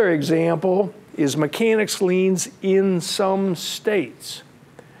 Another example is mechanics liens in some states.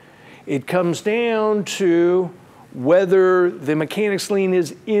 It comes down to whether the mechanics lien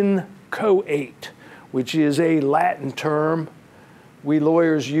is inchoate, which is a Latin term we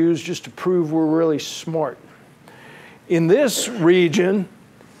lawyers use just to prove we're really smart. In this region,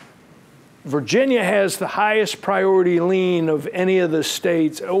 Virginia has the highest priority lien of any of the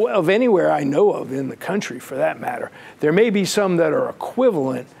states, of anywhere I know of in the country for that matter. There may be some that are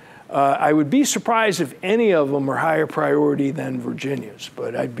equivalent. I would be surprised if any of them are higher priority than Virginia's,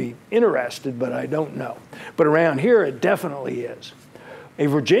 but I'd be interested, but I don't know. But around here, it definitely is. A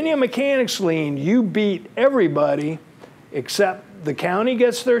Virginia mechanics lien, you beat everybody except the county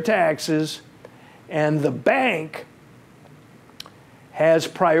gets their taxes and the bank has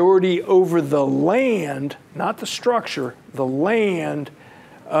priority over the land, not the structure, the land,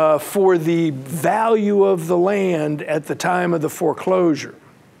 for the value of the land at the time of the foreclosure.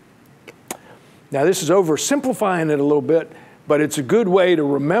 Now, this is oversimplifying it a little bit, but it's a good way to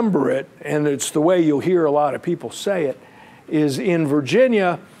remember it, and it's the way you'll hear a lot of people say it, is in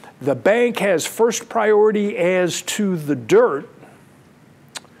Virginia, the bank has first priority as to the dirt.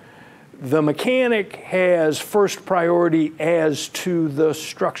 The mechanic has first priority as to the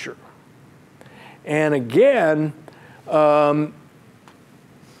structure. And again, the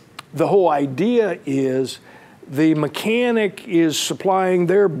whole idea is the mechanic is supplying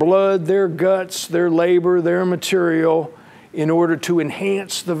their blood, their guts, their labor, their material in order to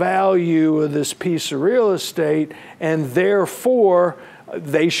enhance the value of this piece of real estate, and therefore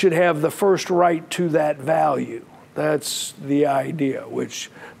they should have the first right to that value. That's the idea,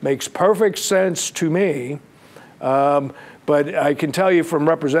 which makes perfect sense to me. But I can tell you from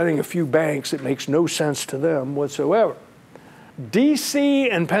representing a few banks, it makes no sense to them whatsoever.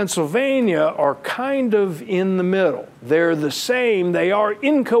 DC and Pennsylvania are kind of in the middle. They're the same. They are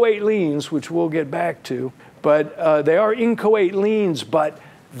inchoate liens, which we'll get back to, but they are inchoate liens, but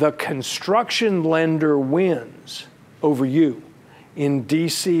the construction lender wins over you in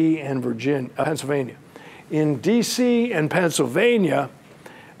DC and Pennsylvania. In DC and Pennsylvania,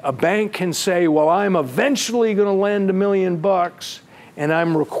 a bank can say, well, I'm eventually going to lend $1 million and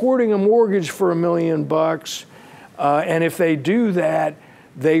I'm recording a mortgage for $1 million. And if they do that,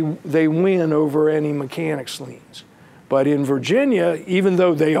 they win over any mechanics liens. But in Virginia, even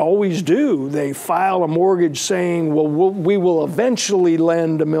though they always do, they file a mortgage saying, well, we will eventually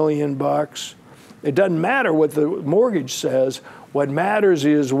lend $1 million. It doesn't matter what the mortgage says. What matters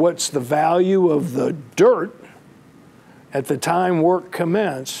is what's the value of the dirt at the time work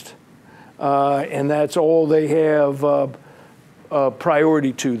commenced, and that's all they have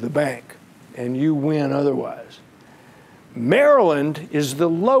priority to, the bank, and you win otherwise. Maryland is the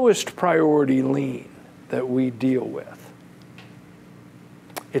lowest priority lien that we deal with.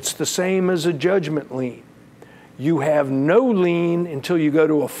 It's the same as a judgment lien. You have no lien until you go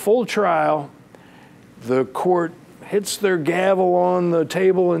to a full trial. The court hits their gavel on the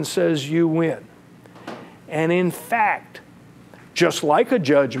table and says you win. And in fact, just like a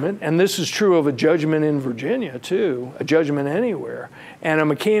judgment, and this is true of a judgment in Virginia too, a judgment anywhere, and a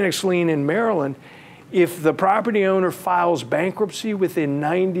mechanics lien in Maryland, if the property owner files bankruptcy within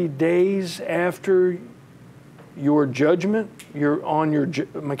 90 days after your judgment, you're on your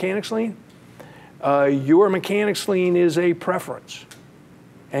mechanics lien, your mechanics lien is a preference,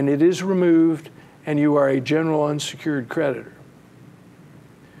 and it is removed, and you are a general unsecured creditor.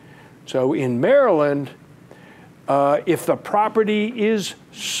 So in Maryland, if the property is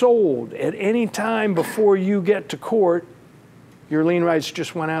sold at any time before you get to court, your lien rights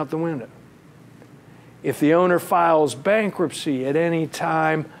just went out the window. If the owner files bankruptcy at any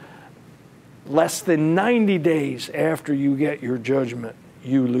time less than 90 days after you get your judgment,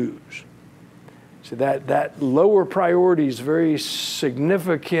 you lose. So that lower priority is very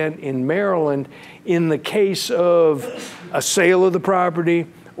significant in Maryland in the case of a sale of the property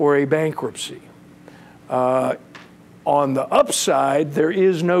or a bankruptcy. On the upside, there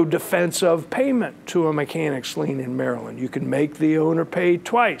is no defense of payment to a mechanics lien in Maryland. You can make the owner pay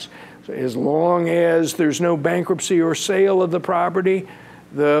twice. So as long as there's no bankruptcy or sale of the property,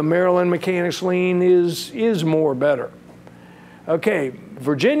 the Maryland mechanics lien is more better. Okay,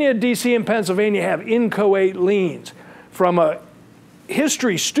 Virginia, DC, and Pennsylvania have inchoate liens. From a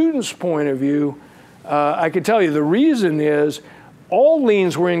history student's point of view, I can tell you the reason is all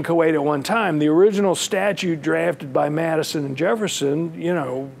liens were inchoate at one time. The original statute drafted by Madison and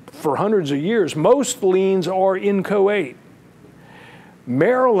Jefferson, for hundreds of years, most liens are inchoate.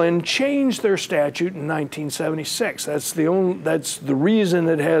 Maryland changed their statute in 1976. That's the reason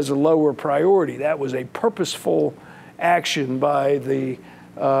it has a lower priority. That was a purposeful action by the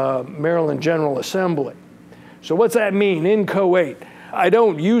Maryland General Assembly. So what's that mean, inchoate? I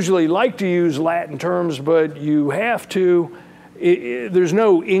don't usually like to use Latin terms, but you have to. There's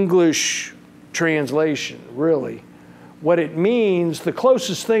no English translation, really. What it means, the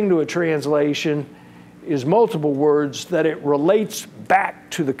closest thing to a translation is multiple words, that it relates back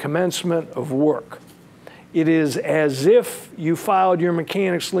to the commencement of work. It is as if you filed your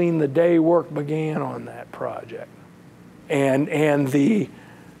mechanics lien the day work began on that project. And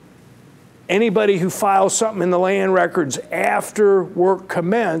anybody who files something in the land records after work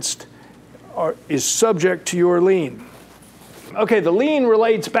commenced is subject to your lien. Okay, the lien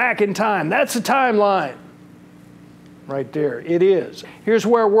relates back in time. That's a timeline right there. It is. Here's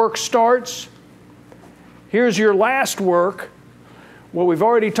where work starts. Here's your last work. What we've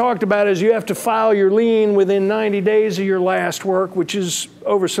already talked about is you have to file your lien within 90 days of your last work, which is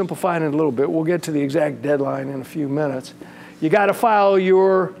oversimplifying it a little bit. We'll get to the exact deadline in a few minutes. You got to file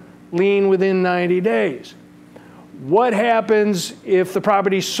your lien within 90 days. What happens if the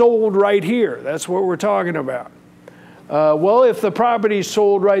property's sold right here? That's what we're talking about. Well, if the property's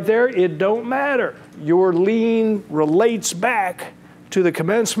sold right there, it don't matter. Your lien relates back to the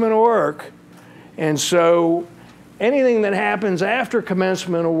commencement of work. And so anything that happens after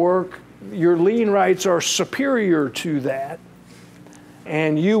commencement of work, your lien rights are superior to that,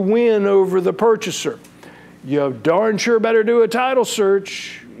 and you win over the purchaser. You darn sure better do a title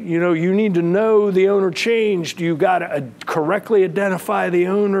search. You know, you need to know the owner changed. You got to correctly identify the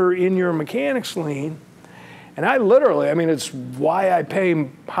owner in your mechanics lien. And I mean, it's why I pay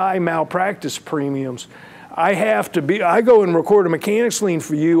high malpractice premiums. I go and record a mechanics lien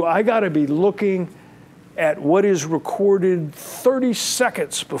for you. I got to be looking at what is recorded 30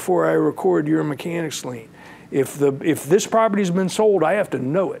 seconds before I record your mechanics lien. If this property's been sold, I have to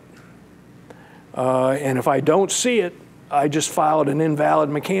know it. And if I don't see it, I just filed an invalid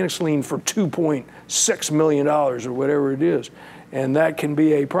mechanics lien for $2.6 million or whatever it is. And that can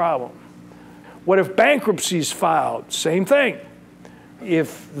be a problem. What if bankruptcy's filed? Same thing.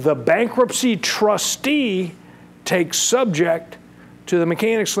 If the bankruptcy trustee takes subject to the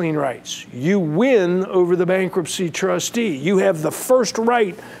mechanics lien rights, you win over the bankruptcy trustee. You have the first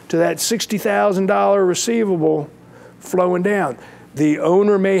right to that $60,000 receivable flowing down. The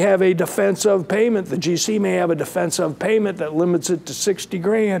owner may have a defense of payment. The GC may have a defense of payment that limits it to 60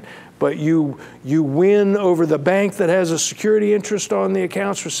 grand, but you win over the bank that has a security interest on the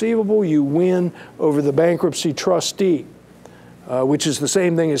accounts receivable. You win over the bankruptcy trustee, which is the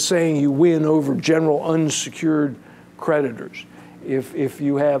same thing as saying you win over general unsecured creditors. If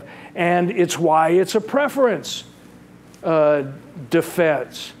you have, and it's why it's a preference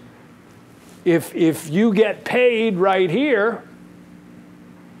defense. If you get paid right here,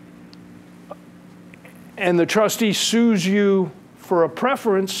 and the trustee sues you for a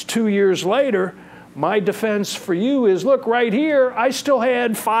preference 2 years later, my defense for you is, look, right here, I still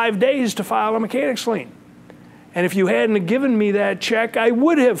had 5 days to file a mechanics lien. And if you hadn't given me that check, I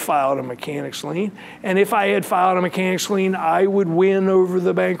would have filed a mechanics lien. And if I had filed a mechanics lien, I would win over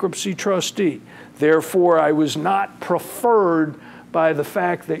the bankruptcy trustee. Therefore, I was not preferred by the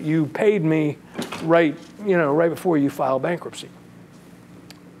fact that you paid me right before you filed bankruptcy.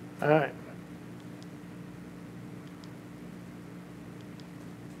 All right.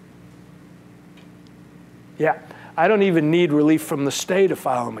 Yeah, I don't even need relief from the state to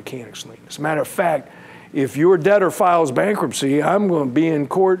file a mechanics lien. As a matter of fact, if your debtor files bankruptcy, I'm going to be in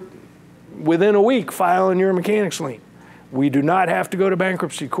court within a week filing your mechanics lien. We do not have to go to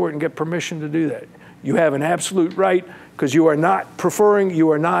bankruptcy court and get permission to do that. You have an absolute right, because you are not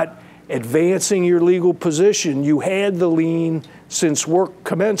you are not advancing your legal position. You had the lien since work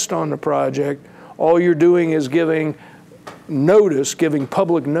commenced on the project. All you're doing is giving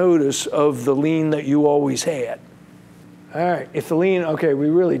public notice of the lien that you always had. All right, if the lien, okay, we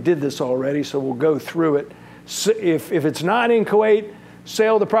really did this already, so we'll go through it. So if it's not inchoate,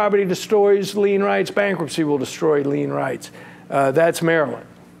 sale of the property destroys lien rights, bankruptcy will destroy lien rights. That's Maryland.